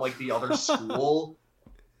people from like the other school.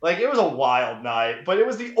 Like it was a wild night, but it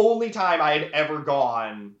was the only time I had ever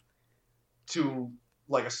gone to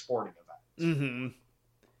like a sporting event. Mm-hmm.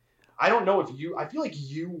 I don't know if I feel like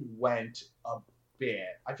you went a bit.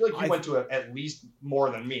 I feel like you went to at least more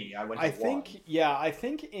than me. I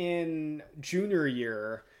think in junior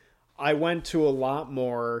year, I went to a lot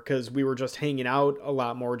more because we were just hanging out a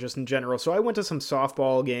lot more just in general. So I went to some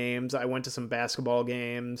softball games. I went to some basketball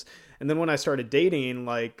games. And then when I started dating,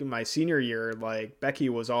 like my senior year, like Becky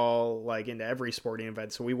was all like into every sporting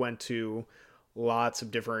event. So we went to lots of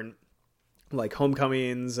different like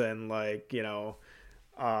homecomings and like,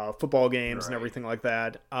 football games and everything like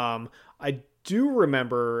that. I do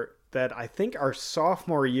remember that I think our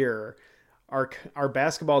sophomore year, our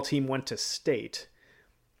basketball team went to state.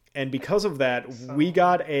 And because of that, we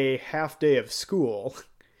got a half day of school.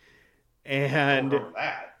 And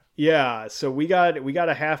that. Yeah, so we got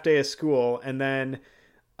a half day of school, and then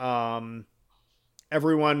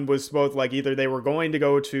everyone was both like either they were going to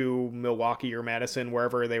go to Milwaukee or Madison,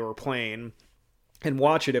 wherever they were playing, and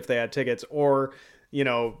watch it if they had tickets, or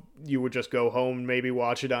you would just go home, maybe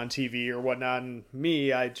watch it on TV or whatnot. And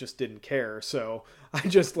me, I just didn't care, so I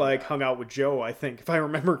just hung out with Joe, I think, if I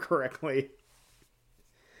remember correctly.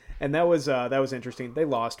 And that was interesting. They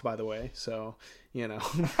lost, by the way, so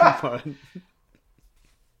but...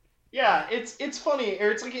 Yeah, it's funny,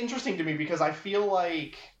 or it's like interesting to me because I feel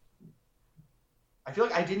like I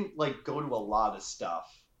didn't like go to a lot of stuff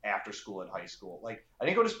after school in high school. Like I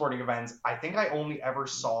didn't go to sporting events. I think I only ever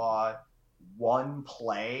saw one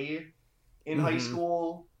play in high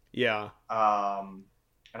school. Yeah. And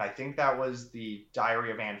I think that was the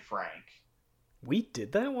Diary of Anne Frank. We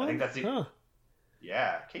did that one? I think that's it. Huh.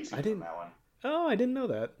 Yeah, Casey was in that one. Oh, I didn't know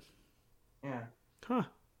that. Yeah. Huh.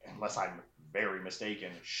 Unless I'm very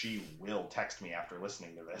mistaken, she will text me after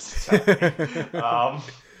listening to this. So,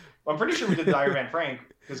 I'm pretty sure we did the Diary of Anne Frank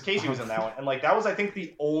because Casey was in that one, and like that was I think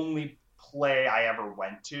the only play I ever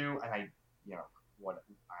went to, and I don't know,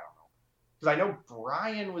 because I know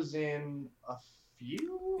Brian was in a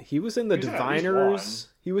few. He was in the Diviners.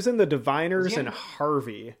 He was in the Diviners and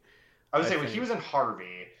Harvey. I was saying he was in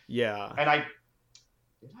Harvey. Yeah. And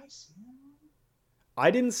did I see him?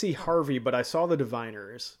 I didn't see Harvey, but I saw the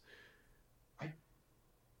Diviners.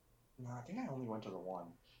 No, I think I only went to the one.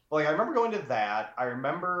 Like I remember going to that. I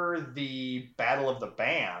remember the Battle of the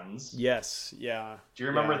Bands. Yes, yeah. Do you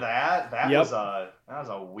remember that? That was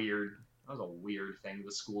a weird thing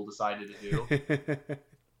the school decided to do.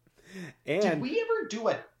 And did we ever do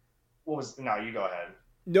no, you go ahead.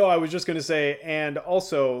 No, I was just gonna say, and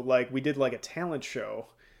also like we did like a talent show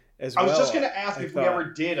as well. I was just gonna ask if we ever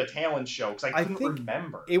did a talent show because I couldn't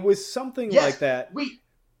remember. It was something like that. We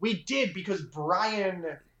did because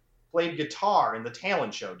Brian played guitar in the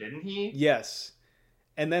talent show, didn't he? Yes.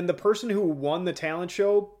 And then the person who won the talent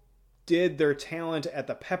show did their talent at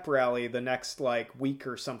the pep rally the next week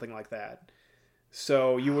or something like that.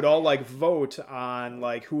 So you would all vote on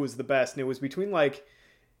who was the best, and it was between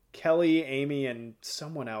Kelly, Amy, and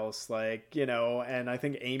someone else, and I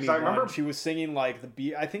think Amy won. Remember she was singing I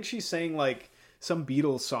think she sang some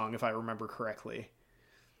Beatles song, if I remember correctly.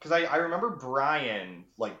 Because I remember Brian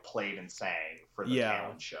played and sang for the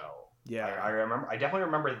talent show. Yeah. I definitely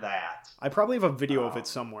remember that. I probably have a video of it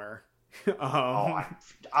somewhere.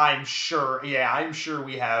 I'm sure. Yeah, I'm sure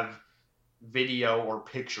we have video or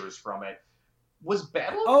pictures from it. Was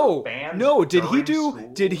Battle of the Bands? No, school?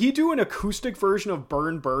 did he do an acoustic version of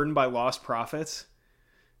Burn Burn by Lost Prophets?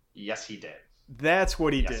 Yes, he did. That's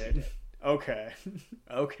what he did. Okay.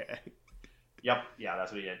 Okay. Yep, yeah,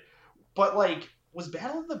 that's what he did. But like, was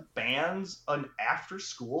Battle of the Bands an after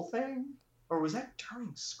school thing? Or was that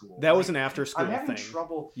during school? That was an after school thing. I'm having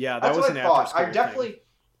trouble. Yeah, that was an after school thing.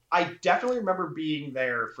 I definitely remember being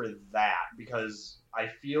there for that because I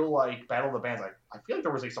feel like Battle of the Bands, I feel like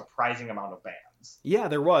there was a surprising amount of bands. Yeah,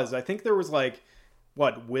 there was. I think there was like,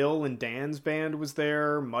 what, Will and Dan's band was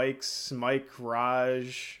there, Mike,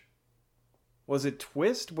 Raj. Was it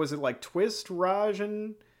Twist? Was it like Twist, Raj,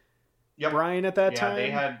 and Brian at that time? They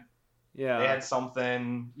had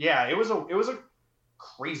something. Yeah, it was a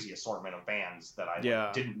crazy assortment of bands that I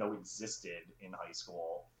didn't know existed in high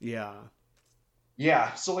school. Yeah.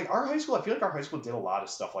 Yeah, so like our high school, I feel like our high school did a lot of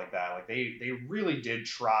stuff like that. Like they really did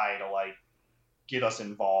try to like get us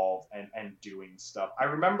involved and doing stuff. I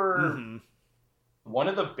remember one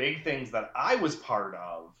of the big things that I was part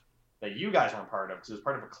of that you guys weren't part of because it was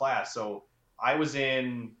part of a class. So I was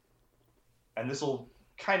in, and this will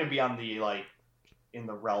kind of be on the like in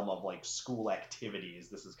the realm of like school activities.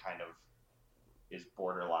 This is kind of is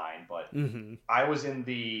borderline, but I was in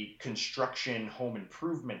the construction home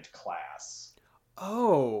improvement class.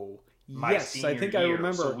 Oh, yes, I think I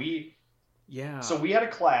remember. So we had a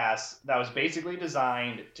class that was basically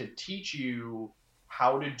designed to teach you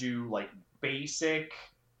how to do like basic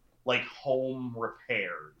like home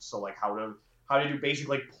repairs. So like how to do basic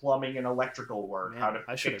like plumbing and electrical work. Man, how to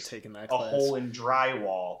I should have taken that a class. hole in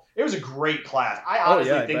drywall. It was a great class. I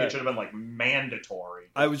honestly think it should have been like mandatory.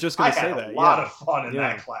 I was just going to say that. I had a lot of fun in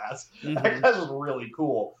that class. That class was really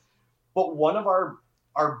cool. But one of our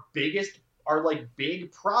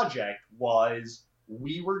big project was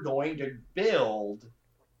we were going to build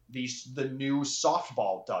the new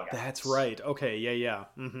softball dugouts. That's right. Okay, yeah.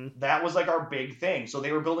 That was like our big thing. So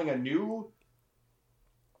they were building a new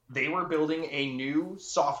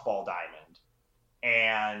softball diamond,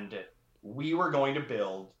 and we were going to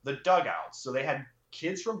build the dugouts. So they had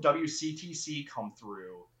kids from WCTC come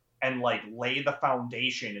through and like lay the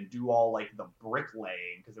foundation and do all like the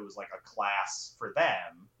bricklaying because it was like a class for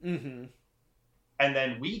them. And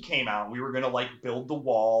then we came out and we were going to like build the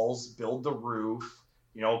walls, build the roof,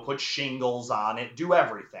 put shingles on it, do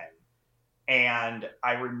everything. And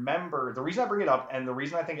I remember the reason I bring it up and the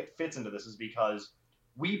reason I think it fits into this is because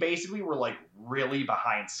we basically were like really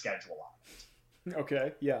behind schedule on it.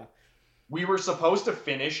 Okay, yeah. We were supposed to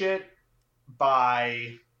finish it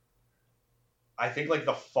by, I think, like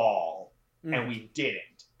the fall, and we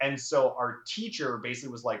didn't. And so our teacher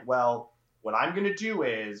basically was like, well, what I'm going to do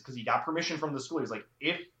is, because he got permission from the school, he was like,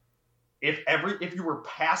 if you were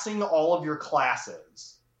passing all of your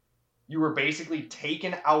classes, you were basically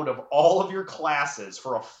taken out of all of your classes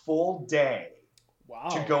for a full day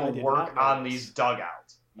to go work on these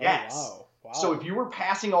dugouts. Yes. Oh, wow. So if you were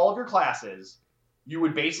passing all of your classes, you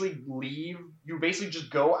would basically leave, you would basically just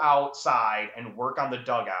go outside and work on the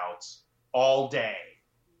dugouts all day.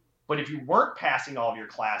 But if you weren't passing all of your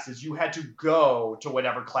classes, you had to go to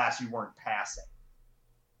whatever class you weren't passing.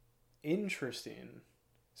 Interesting.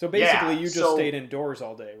 So basically you just stayed indoors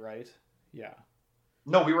all day, right? Yeah.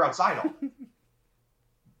 No, we were outside all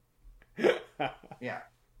day. Yeah.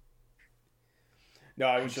 No,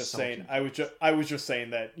 I was just saying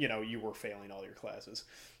that, you were failing all your classes.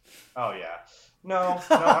 Oh yeah. No,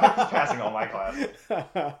 I'm passing all my classes.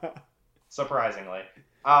 Surprisingly.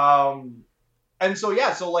 And so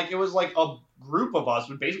like it was like a group of us,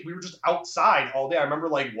 we were just outside all day. I remember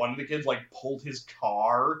like one of the kids like pulled his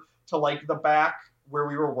car to like the back where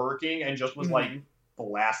we were working and just was like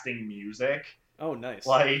blasting music. Oh, nice.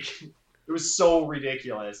 Like it was so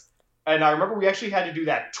ridiculous. And I remember we actually had to do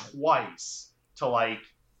that twice to like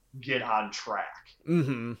get on track.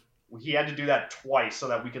 He had to do that twice so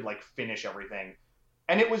that we could like finish everything.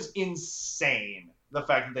 And it was insane the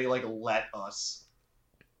fact that they like let us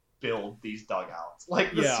build these dugouts.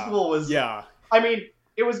 Like the school was I mean,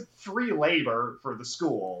 it was free labor for the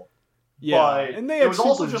school. Yeah. But and they had it was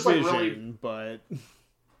also just like really but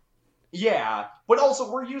yeah, but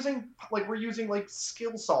also we're using like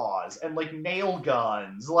skill saws and like nail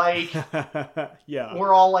guns. Like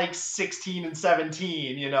we're all like 16 and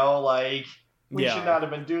 17, like we should not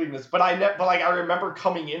have been doing this. But I remember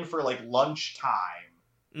coming in for like lunchtime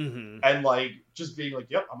and like just being like,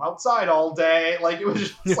 yep, I'm outside all day. Like it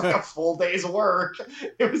was just like a full day's work.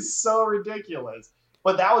 It was so ridiculous.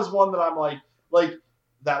 But that was one that I'm like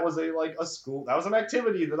that was a school, that was an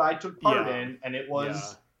activity that I took part Yeah. in, and it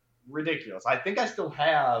was ridiculous. I think I still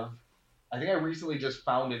have. I think I recently just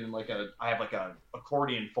found it in I have like a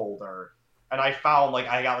accordion folder, and I found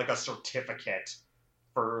I got like a certificate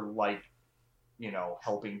for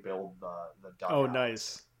helping build the dugout. Oh,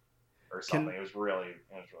 nice. Or something. It was really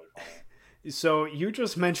funny. So you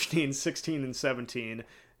just mentioning 16 and 17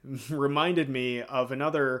 reminded me of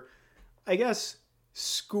another, I guess,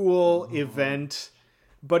 school event,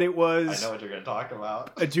 but it was... I know what you're going to talk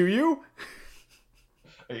about. Do you?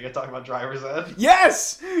 Are you going to talk about driver's ed?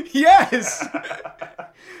 Yes!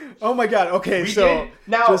 Oh my god, okay,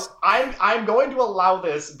 I'm going to allow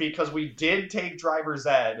this because we did take driver's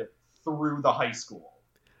ed through the high school.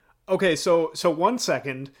 Okay, so 1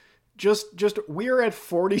 second. Just we're at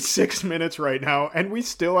 46 minutes right now, and we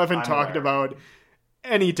still haven't talked about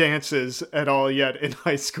any dances at all yet in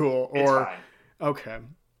high school. It's fine. Okay.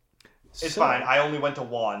 It's fine. I only went to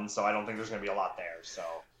one, so I don't think there's going to be a lot there. So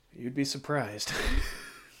you'd be surprised.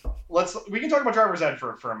 We can talk about driver's ed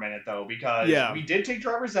for a minute though, because we did take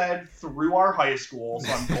driver's ed through our high school,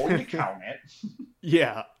 so I'm going to count it.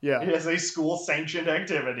 Yeah. It is a school sanctioned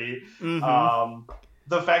activity. Mm-hmm.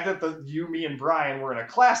 The fact that you, me, and Brian were in a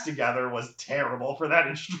class together was terrible for that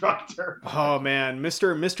instructor. Oh man,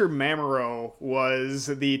 Mr. Mamero was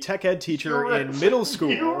the tech ed teacher in middle school.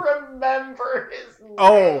 You remember his name?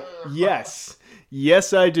 Oh, yes.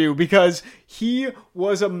 Yes, I do, because he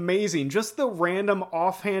was amazing. Just the random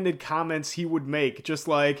offhanded comments he would make, just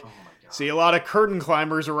like, see a lot of curtain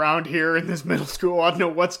climbers around here in this middle school. I don't know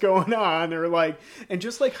what's going on, or and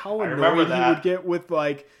just how annoyed he would get with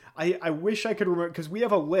I wish I could remember, because we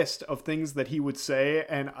have a list of things that he would say,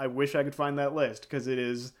 and I wish I could find that list, because it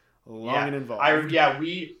is long and involved.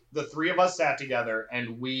 The three of us sat together,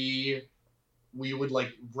 and we would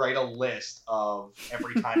write a list of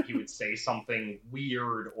every time he would say something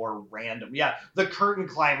weird or random. Yeah, the curtain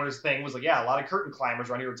climbers thing was a lot of curtain climbers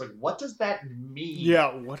around here. It's what does that mean?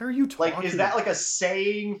 Yeah, what are you talking about? Is that a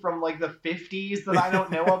saying from the 50s that I don't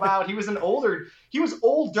know about? He was older. He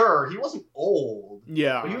wasn't old.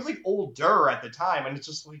 Yeah. But he was older at the time, and it's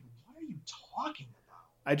just what are you talking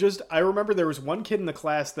about? I remember there was one kid in the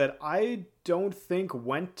class that I don't think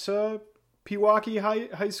went to Pewaukee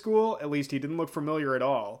High School. At least he didn't look familiar at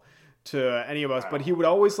all to any of us, but he would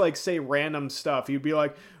always say random stuff. He'd be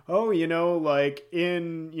like, oh, in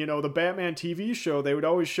the Batman TV show, they would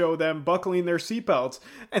always show them buckling their seatbelts,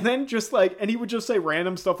 and then and he would just say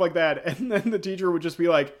random stuff like that, and then the teacher would just be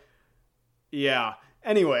like, yeah.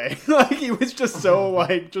 Anyway, he was just so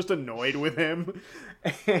just annoyed with him.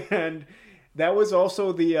 And that was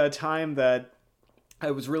also the time that I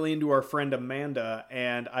was really into our friend Amanda,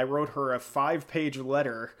 and I wrote her a 5-page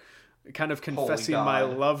letter kind of confessing my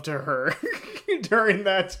love to her during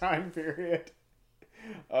that time period.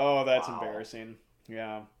 Oh, that's embarrassing.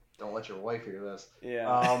 Yeah. Don't let your wife hear this.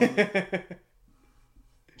 Yeah.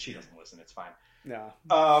 She doesn't listen. It's fine. Yeah.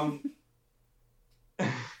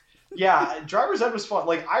 Yeah, driver's ed was fun.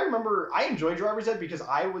 I remember I enjoyed driver's ed because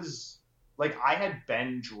I was I had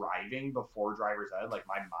been driving before driver's ed. My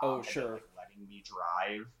mom had been, letting me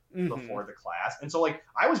drive before the class, and so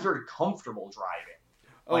I was very comfortable driving.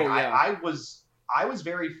 I was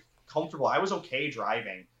very comfortable. I was okay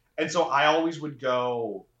driving, and so I always would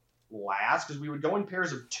go last because we would go in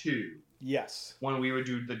pairs of 2. Yes. When we would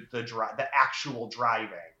do the actual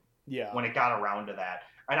driving. Yeah. When it got around to that.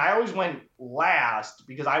 And I always went last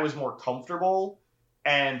because I was more comfortable.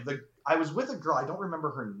 And I was with a girl, I don't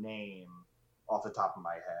remember her name off the top of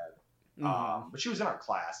my head. But she was in our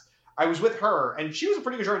class. I was with her, and she was a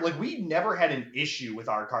pretty good driver. We never had an issue with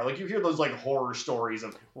our car. You hear those horror stories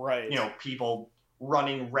of people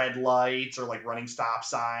running red lights or running stop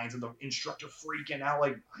signs and the instructor freaking out.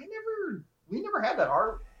 We never had that.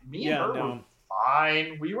 Me and her were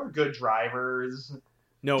fine. We were good drivers.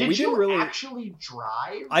 No, we didn't really actually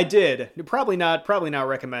drive. I did. Probably not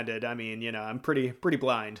recommended. I mean, I'm pretty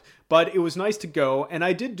blind, but it was nice to go, and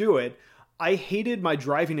I did do it. I hated my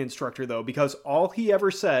driving instructor though, because all he ever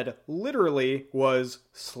said literally was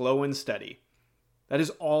slow and steady. That is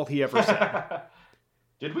all he ever said.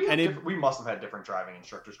 Did we? We must have had different driving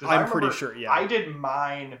instructors. I'm pretty sure. Yeah, I did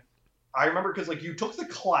mine. I remember because you took the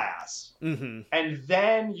class, and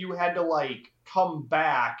then you had to come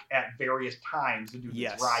back at various times to do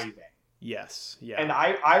the driving. Yes. Yeah. And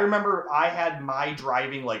I remember I had my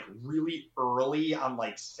driving really early on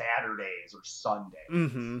Saturdays or Sundays.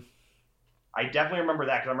 Mm-hmm. I definitely remember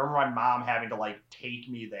that because I remember my mom having to take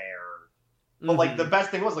me there. But the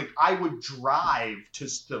best thing was I would drive to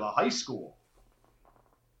the high school.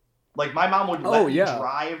 Like, my mom would let me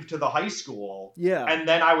drive to the high school, and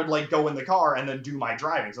then I would, like, go in the car and then do my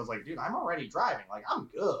driving. So I was like, dude, I'm already driving. Like, I'm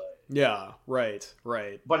good. Yeah, right.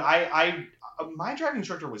 But my driving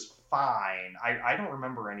instructor was fine. I don't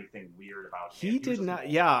remember anything weird about him. He did not.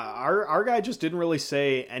 Yeah, our guy just didn't really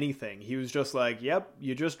say anything. He was just like, "Yep,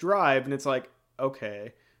 you just drive," and it's like,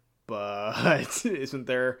 okay, but is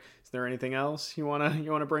there anything else you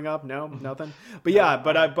wanna bring up? No, nothing. But yeah,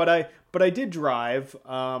 but I did drive.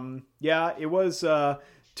 Yeah, it was to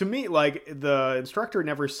me, like, the instructor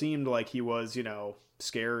never seemed like he was,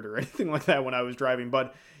 scared or anything like that when I was driving,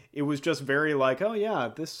 but it was just very like, oh yeah,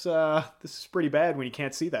 this is pretty bad when you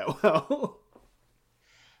can't see that well.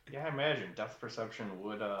 Yeah, I imagine depth perception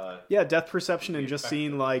would. Yeah, depth perception and just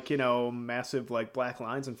seeing, like, massive, like, black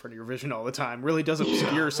lines in front of your vision all the time really does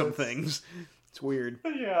obscure some things. It's weird.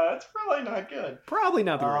 Yeah, it's probably not good. Probably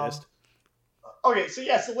not the greatest. Okay, so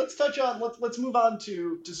let's touch on let's move on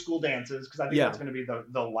to school dances, because I think that's going to be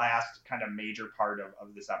the last kind of major part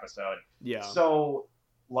of this episode. Yeah. So,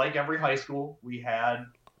 like every high school, we had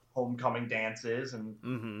homecoming dances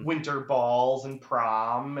and winter balls and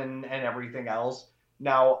prom and everything else.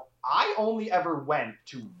 Now, I only ever went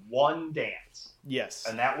to one dance. Yes.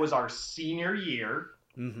 And that was our senior year.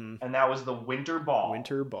 And that was the winter ball.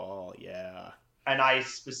 Winter ball, yeah. And I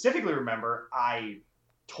specifically remember I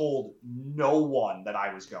told no one that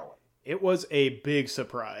I was going. It was a big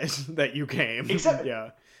surprise that you came. Except, yeah.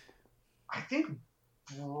 I think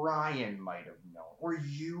Brian might have known. Or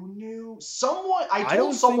you knew? I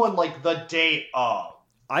told someone like the day of.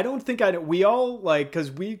 I don't think we all, like, because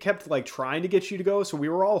we kept, like, trying to get you to go, so we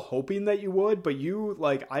were all hoping that you would, but you,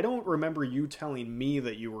 like, I don't remember you telling me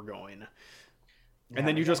that you were going. And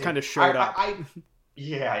then you just kind of showed up.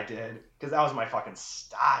 Yeah, I did. Because that was my fucking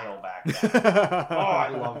style back then. Oh, I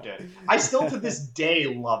loved it. I still to this day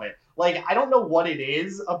love it. Like, I don't know what it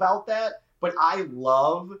is about that, but I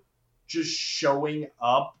love just showing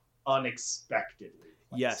up unexpectedly.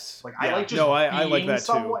 Yes. Like, I like just I like that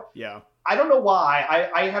somewhere. Too. Yeah. I don't know why.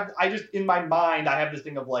 I just, in my mind, I have this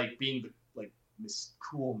thing of, like, being, like, this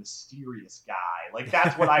cool, mysterious guy. Like,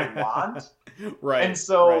 that's what I want. Right. And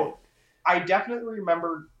so I definitely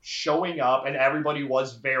remember showing up, and everybody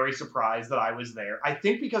was very surprised that I was there. I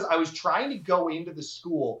think because I was trying to go into the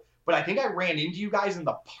school, but I think I ran into you guys in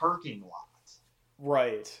the parking lot.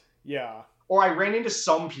 Right. Yeah. Or I ran into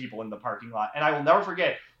some people in the parking lot, and I will never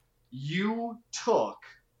forget, you took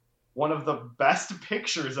one of the best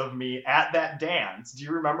pictures of me at that dance. Do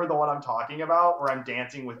you remember the one I'm talking about, where I'm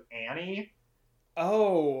dancing with Annie?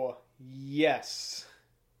 Oh, yes.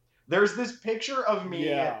 There's this picture of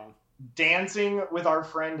me dancing with our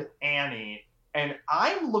friend Annie, and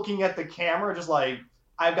I'm looking at the camera just like,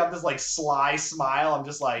 I've got this, like, sly smile. I'm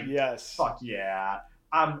just like, yes, fuck yeah,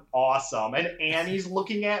 I'm awesome. And Annie's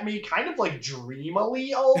looking at me kind of, like,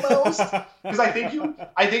 dreamily almost, because I think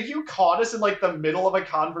you caught us in, like, the middle of a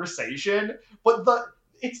conversation, but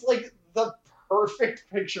it's like the perfect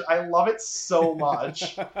picture. I love it so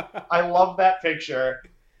much. I love that picture.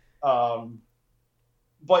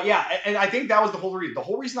 But yeah, and I think that was the whole reason. The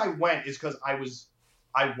whole reason I went is because at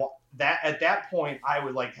that point I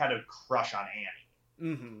was, like, had a crush on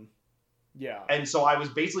Annie. Yeah. And so I was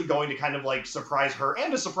basically going to kind of, like, surprise her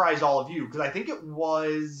and to surprise all of you, because I don't think it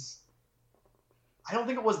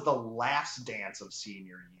was the last dance of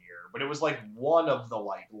senior year, but it was, like, one of the,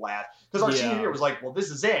 like, last, because our senior year was like, well, this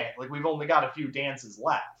is it. Like, we've only got a few dances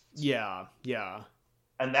left. Yeah. Yeah.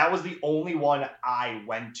 And that was the only one I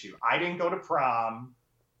went to. I didn't go to prom.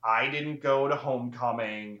 I didn't go to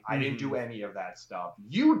homecoming. I didn't do any of that stuff.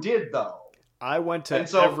 You did, though. I went to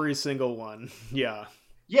every single one. Yeah.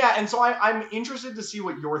 Yeah, and so I'm interested to see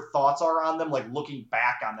what your thoughts are on them, like, looking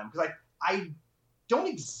back on them. Because I don't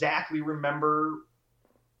exactly remember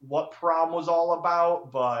what prom was all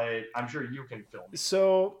about, but I'm sure you can fill me.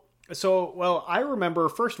 So, well, I remember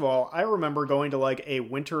going to, like, a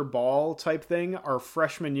winter ball type thing our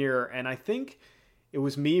freshman year, and I think it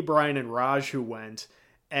was me, Brian, and Raj who went.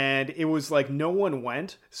 And it was like no one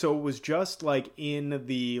went, so it was just, like, in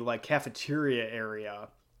the, like, cafeteria area.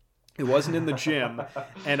 It wasn't in the gym.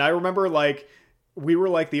 And I remember, like, we were,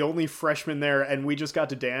 like, the only freshmen there, and we just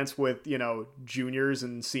got to dance with, juniors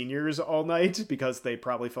and seniors all night because they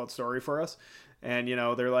probably felt sorry for us. And,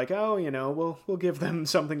 they're like, oh, we'll give them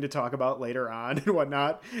something to talk about later on and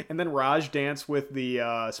whatnot. And then Raj danced with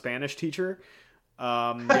the Spanish teacher. Yep,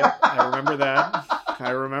 I remember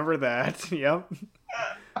that. Yep.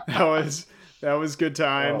 That was good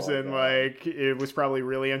times, and like, it was probably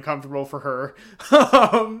really uncomfortable for her.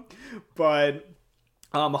 But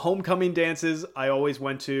homecoming dances I always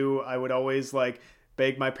went to. I would always, like,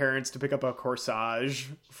 beg my parents to pick up a corsage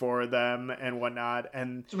for them and whatnot.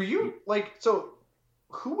 And so were you like, so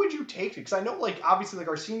who would you take to? Because I know, like, obviously, like,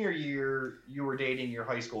 our senior year, you were dating your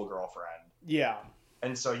high school girlfriend. yeah.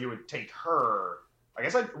 And so you would take her. I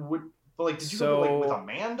guess I would, but like, did you go like with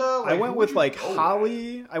Amanda? Like, I went with like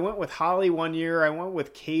Holly. I went with Holly one year. I went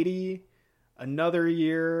with Katie another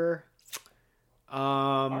year.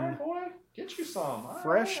 All right, boy, get you some.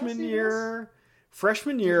 Freshman year.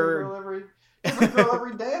 Freshman year. Every girl,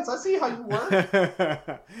 every dance. I see how you work.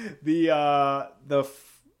 The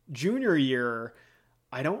junior year,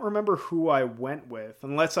 I don't remember who I went with,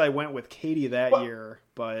 unless I went with Katie that year.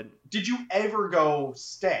 But did you ever go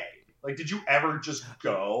stay? Like, did you ever just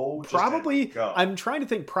go? Probably. Go? I'm trying to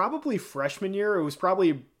think. Probably freshman year. It was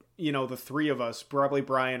probably, the three of us, probably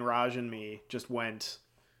Brian, Raj, and me, just went.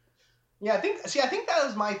 Yeah, I think that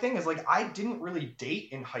was my thing. Is like, I didn't really date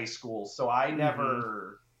in high school, so I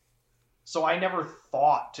never. So I never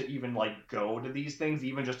thought to even like go to these things,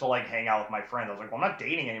 even just to like hang out with my friends. I was like, well, I'm not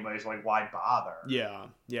dating anybody, so like, why bother? Yeah.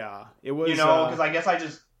 It was, because I guess I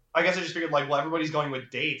just figured like, well, everybody's going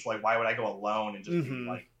with dates. Like, why would I go alone and just be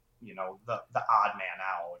like, the odd man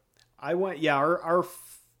out? I went, our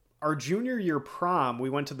junior year prom,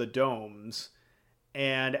 we went to the Domes,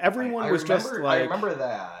 and everyone was just like, I remember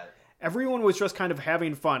that. Everyone was just kind of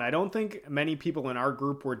having fun. I don't think many people in our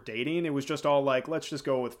group were dating. It was just all like, let's just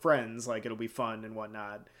go with friends. Like, it'll be fun and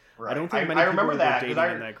whatnot. Right. I don't think many people were dating in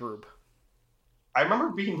that group. I remember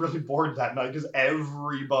being really bored that night because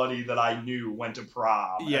everybody that I knew went to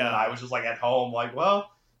prom. Yeah. And I was just like at home like, well,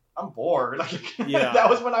 I'm bored. Like, yeah. That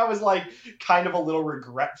was when I was like kind of a little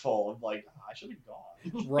regretful of like, I should have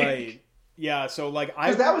gone. Right. Yeah. So like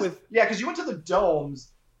because you went to the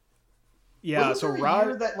Domes. Yeah. Wasn't so there a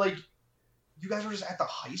year that like, you guys were just at the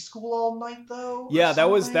high school all night, though? Yeah,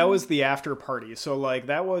 that was the after party. So, like,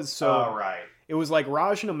 that was... Oh, right. It was like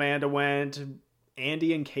Raj and Amanda went,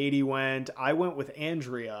 Andy and Katie went, I went with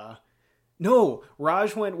Andrea. No,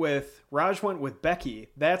 Raj went with Becky.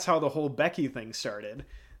 That's how the whole Becky thing started.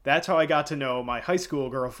 That's how I got to know my high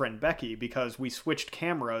school girlfriend, Becky, because we switched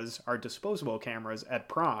cameras, our disposable cameras, at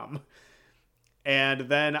prom. And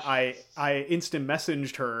then I instant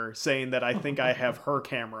messaged her saying that I think I have her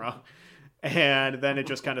camera. And then it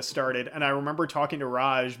just kind of started. And I remember talking to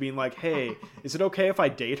Raj being like, hey, is it okay if I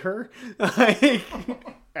date her?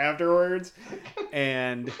 Afterwards.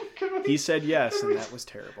 And he said yes, and that was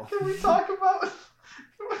terrible. Can we talk about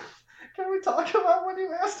when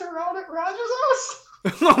you asked her out at Raj's house?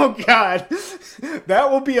 Oh, God. That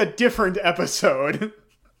will be a different episode.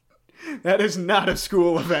 That is not a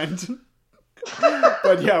school event.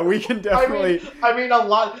 But yeah, we can definitely... I mean, a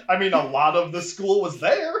lot of the school was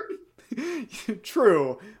there.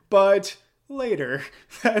 True, but later.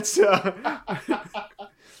 That's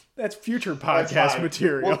future podcast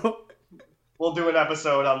material. We'll do an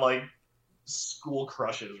episode on like school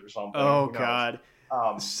crushes or something. Oh God.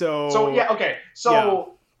 So yeah, okay.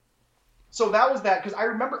 So that was that, because I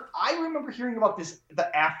remember hearing about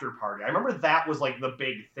the after party. I remember that was like the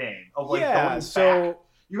big thing of like going back.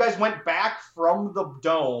 You guys went back from the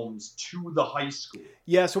Domes to the high school.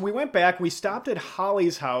 Yeah, so we went back. We stopped at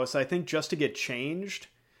Holly's house, I think, just to get changed.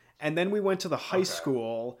 And then we went to the high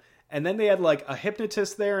school. And then they had, like, a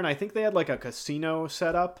hypnotist there. And I think they had, like, a casino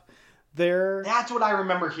set up there. That's what I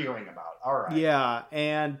remember hearing about. All right. Yeah,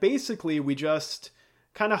 and basically we just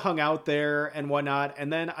kind of hung out there and whatnot.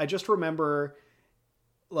 And then I just remember,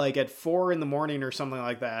 like, at 4 a.m. or something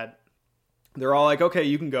like that, they're all like, okay,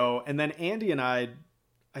 you can go. And then Andy and I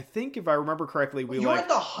think if I remember correctly, you were at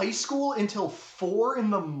the high school until 4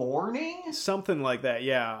 a.m? Something like that,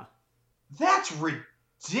 yeah. That's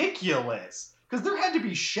ridiculous. Because there had to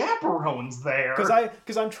be chaperones there.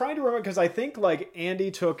 Because I'm trying to remember, because I think like Andy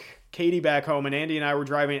took Katie back home and Andy and I were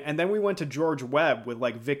driving, and then we went to George Webb with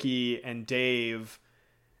like Vicky and Dave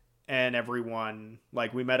and everyone.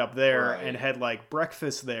 Like we met up there and had like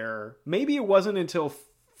breakfast there. Maybe it wasn't until,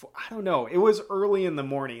 I don't know, it was early in the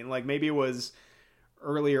morning. Like maybe it was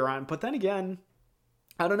earlier on, but then again,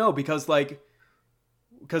 I don't know, because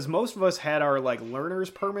most of us had our like learner's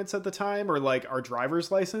permits at the time, or like our driver's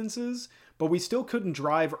licenses, but we still couldn't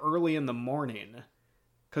drive early in the morning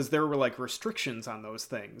because there were like restrictions on those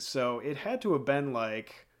things. So it had to have been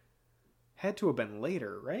later,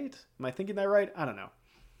 right? Am I thinking that right? I don't know.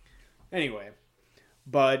 Anyway,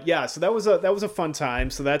 but yeah, so that was a fun time.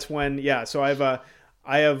 So that's when, so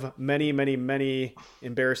I have many, many, many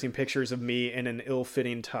embarrassing pictures of me in an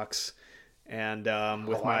ill-fitting tux and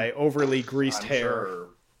with my overly greased hair. Sure.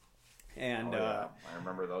 And I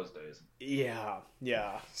remember those days.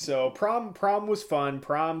 Yeah. So prom was fun.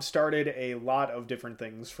 Prom started a lot of different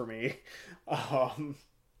things for me. Um,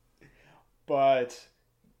 but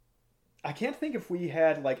I can't think if we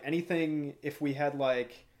had like anything, if we had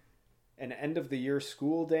like an end of the year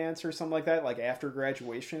school dance or something like that, like after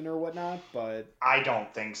graduation or whatnot. But I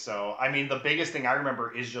don't think so. I mean, the biggest thing I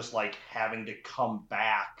remember is just like having to come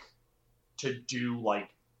back to do like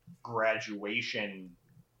graduation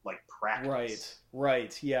like practice.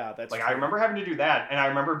 Right. Yeah, that's like true. I remember having to do that, and I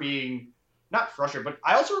remember being not frustrated, but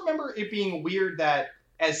I also remember it being weird that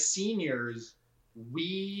as seniors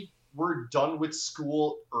we were done with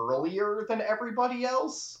school earlier than everybody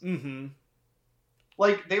else. Mm-hmm.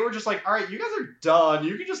 Like they were just like, all right, you guys are done.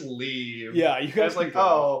 You can just leave. Yeah, you guys. And like,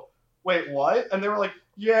 oh, wait, what? And they were like,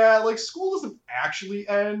 yeah, like school doesn't actually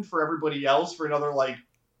end for everybody else for another like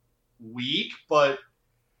week, but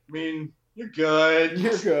I mean, you're good.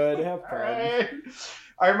 You're good. Have fun. Right.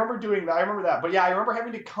 I remember doing that. I remember that. But yeah, I remember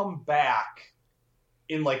having to come back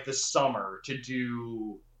in like the summer to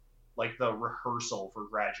do like the rehearsal for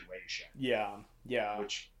graduation. Yeah.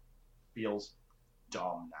 Which feels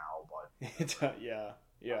dumb now, but yeah.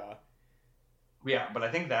 Yeah, but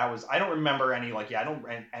I think that was. I don't remember any like. Yeah, I don't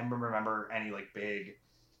remember any like big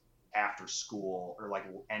after school or like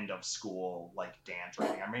end of school like dance or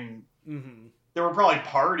anything. I mean, mm-hmm. There were probably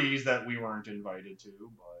parties that we weren't invited to,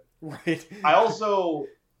 but right. I also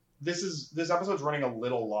this episode's running a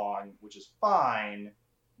little long, which is fine,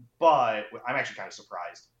 but I'm actually kind of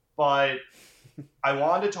surprised. But I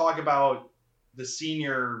wanted to talk about the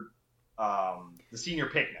senior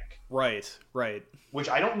picnic. Right. Which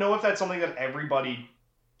I don't know if that's something that everybody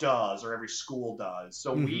does or every school does.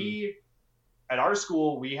 So mm-hmm. At our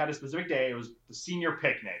school, we had a specific day. It was the senior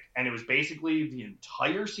picnic, and it was basically the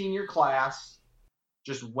entire senior class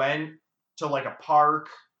just went to like a park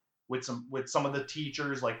with some of the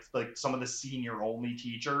teachers, like some of the senior only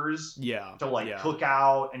teachers, to cook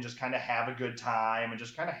out and just kind of have a good time and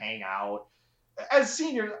just kind of hang out. As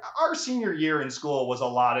seniors, our senior year in school was a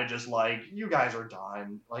lot of just like, you guys are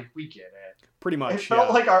done, like we get it. Pretty much. It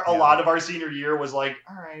felt like a lot of our senior year was like,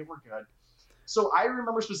 all right, we're good. So I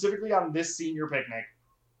remember specifically on this senior picnic,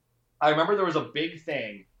 I remember there was a big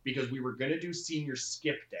thing because we were going to do senior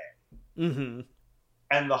skip day. Mm-hmm.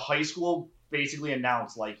 And the high school basically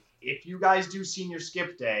announced, like, if you guys do senior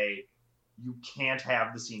skip day, you can't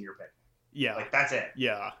have the senior picnic. Yeah. Like, that's it.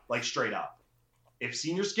 Yeah. Like, straight up. If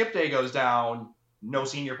senior skip day goes down, no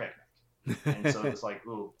senior picnic. And so it's like,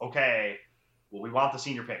 ooh, okay, well, we want the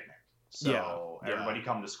senior picnic. So everybody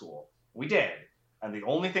come to school. We did. And the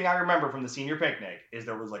only thing I remember from the senior picnic is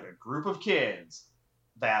there was like a group of kids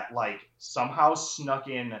that like somehow snuck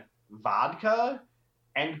in vodka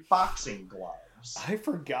and boxing gloves. I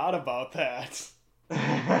forgot about that.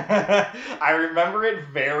 I remember it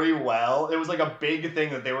very well. It was like a big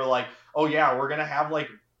thing that they were like, oh yeah, we're going to have like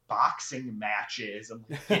boxing matches and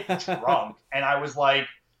like, get drunk. And I was like,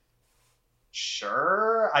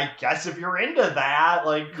 sure, I guess if you're into that,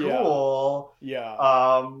 like, cool. Yeah.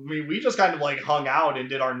 I mean, we just kind of like hung out and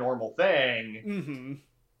did our normal thing. Mm-hmm.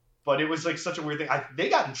 But it was like such a weird thing. I'm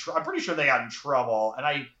pretty sure they got in trouble, and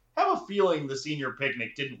I have a feeling the senior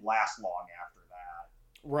picnic didn't last long after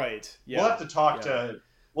that. Right. Yeah. We'll have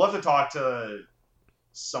to talk to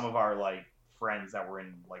some of our like friends that were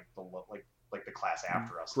in like the class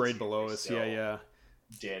after us, grade below us. Yeah.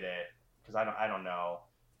 Did it because I don't know.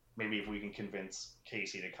 Maybe if we can convince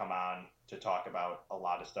Casey to come on to talk about a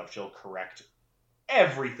lot of stuff, she'll correct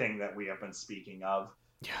everything that we have been speaking of.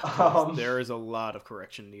 Yeah, there is a lot of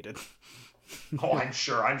correction needed. Oh, I'm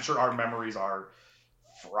sure our memories are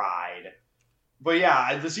fried. But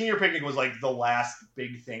yeah, the senior picnic was like the last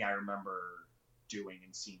big thing I remember doing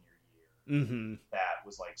in senior year. Mm-hmm. That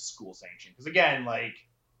was like school sanctioned. Because again, like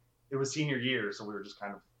it was senior year, so we were just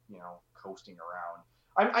kind of, coasting around.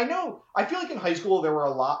 I feel like in high school there were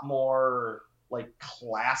a lot more like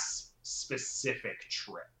class specific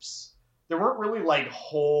trips. There weren't really like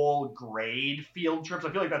whole grade field trips.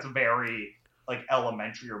 I feel like that's a very like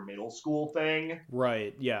elementary or middle school thing.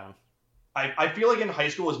 Right, yeah. I feel like in high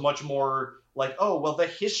school is much more like, oh, well, the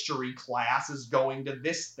history class is going to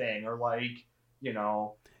this thing, or like,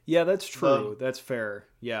 Yeah, that's true. That's fair.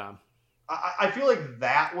 Yeah. I feel like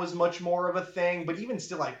that was much more of a thing, but even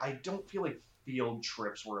still, I don't feel like field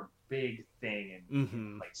trips were a big thing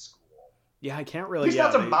in high school. Yeah, I can't really. At least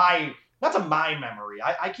not to my memory.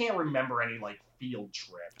 I can't remember any like field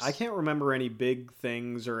trips. I can't remember any big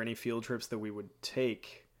things or any field trips that we would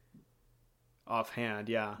take offhand.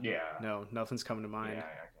 Yeah. No, nothing's coming to mind. Yeah.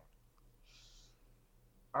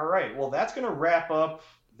 All right. Well, that's going to wrap up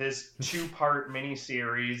this 2-part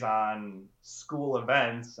mini-series on school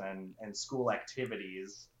events and school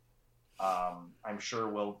activities. I'm sure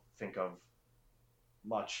we'll think of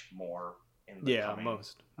much more in the coming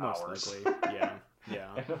most hours. likely.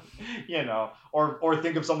 Yeah. Or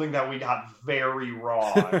think of something that we got very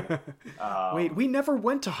wrong. Wait, we never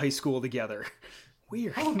went to high school together.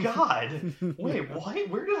 Weird. Oh God! Wait, what?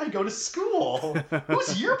 Where did I go to school?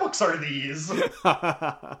 Whose yearbooks are these?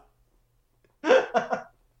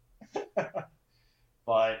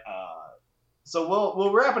 But so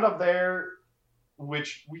we'll wrap it up there,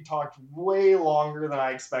 which we talked way longer than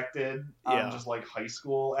I expected on just like high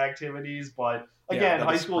school activities. But again,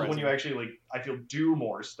 high school is when you actually I feel do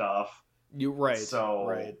more stuff. You're right. So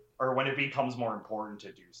right. Or when it becomes more important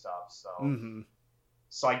to do stuff. So mm-hmm.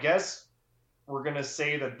 So I guess we're gonna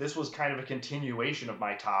say that this was kind of a continuation of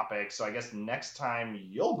my topic. So I guess next time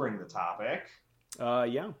you'll bring the topic.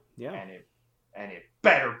 Yeah. And it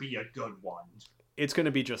better be a good one. It's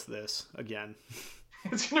gonna be just this again.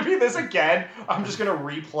 It's gonna be this again. I'm just gonna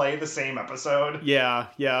replay the same episode. Yeah.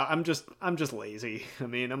 I'm just lazy. I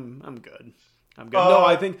mean, I'm good. I'm good. No,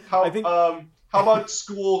 I think. How about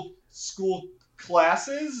school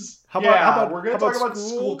classes? How about we're gonna talk about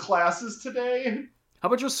school classes today. How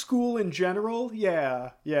about just school in general?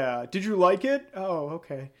 Yeah. Did you like it? Oh,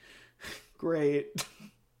 okay. Great.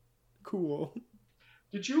 Cool.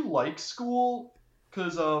 Did you like school?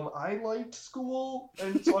 Because I liked school,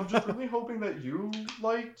 and so I'm just really hoping that you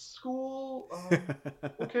liked school.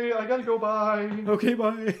 Okay, I gotta go. Bye. Okay,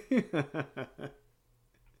 bye.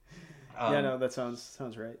 Yeah, no, that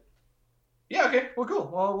sounds right. Yeah. Okay. Well, cool.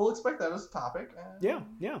 Well, we'll expect that as a topic.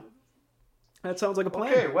 Yeah. That sounds like a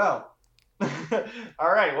plan. Okay. Well.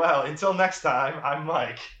 All right. Well, until next time, I'm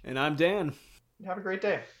Mike. And I'm Dan. Have a great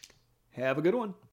day. Have a good one.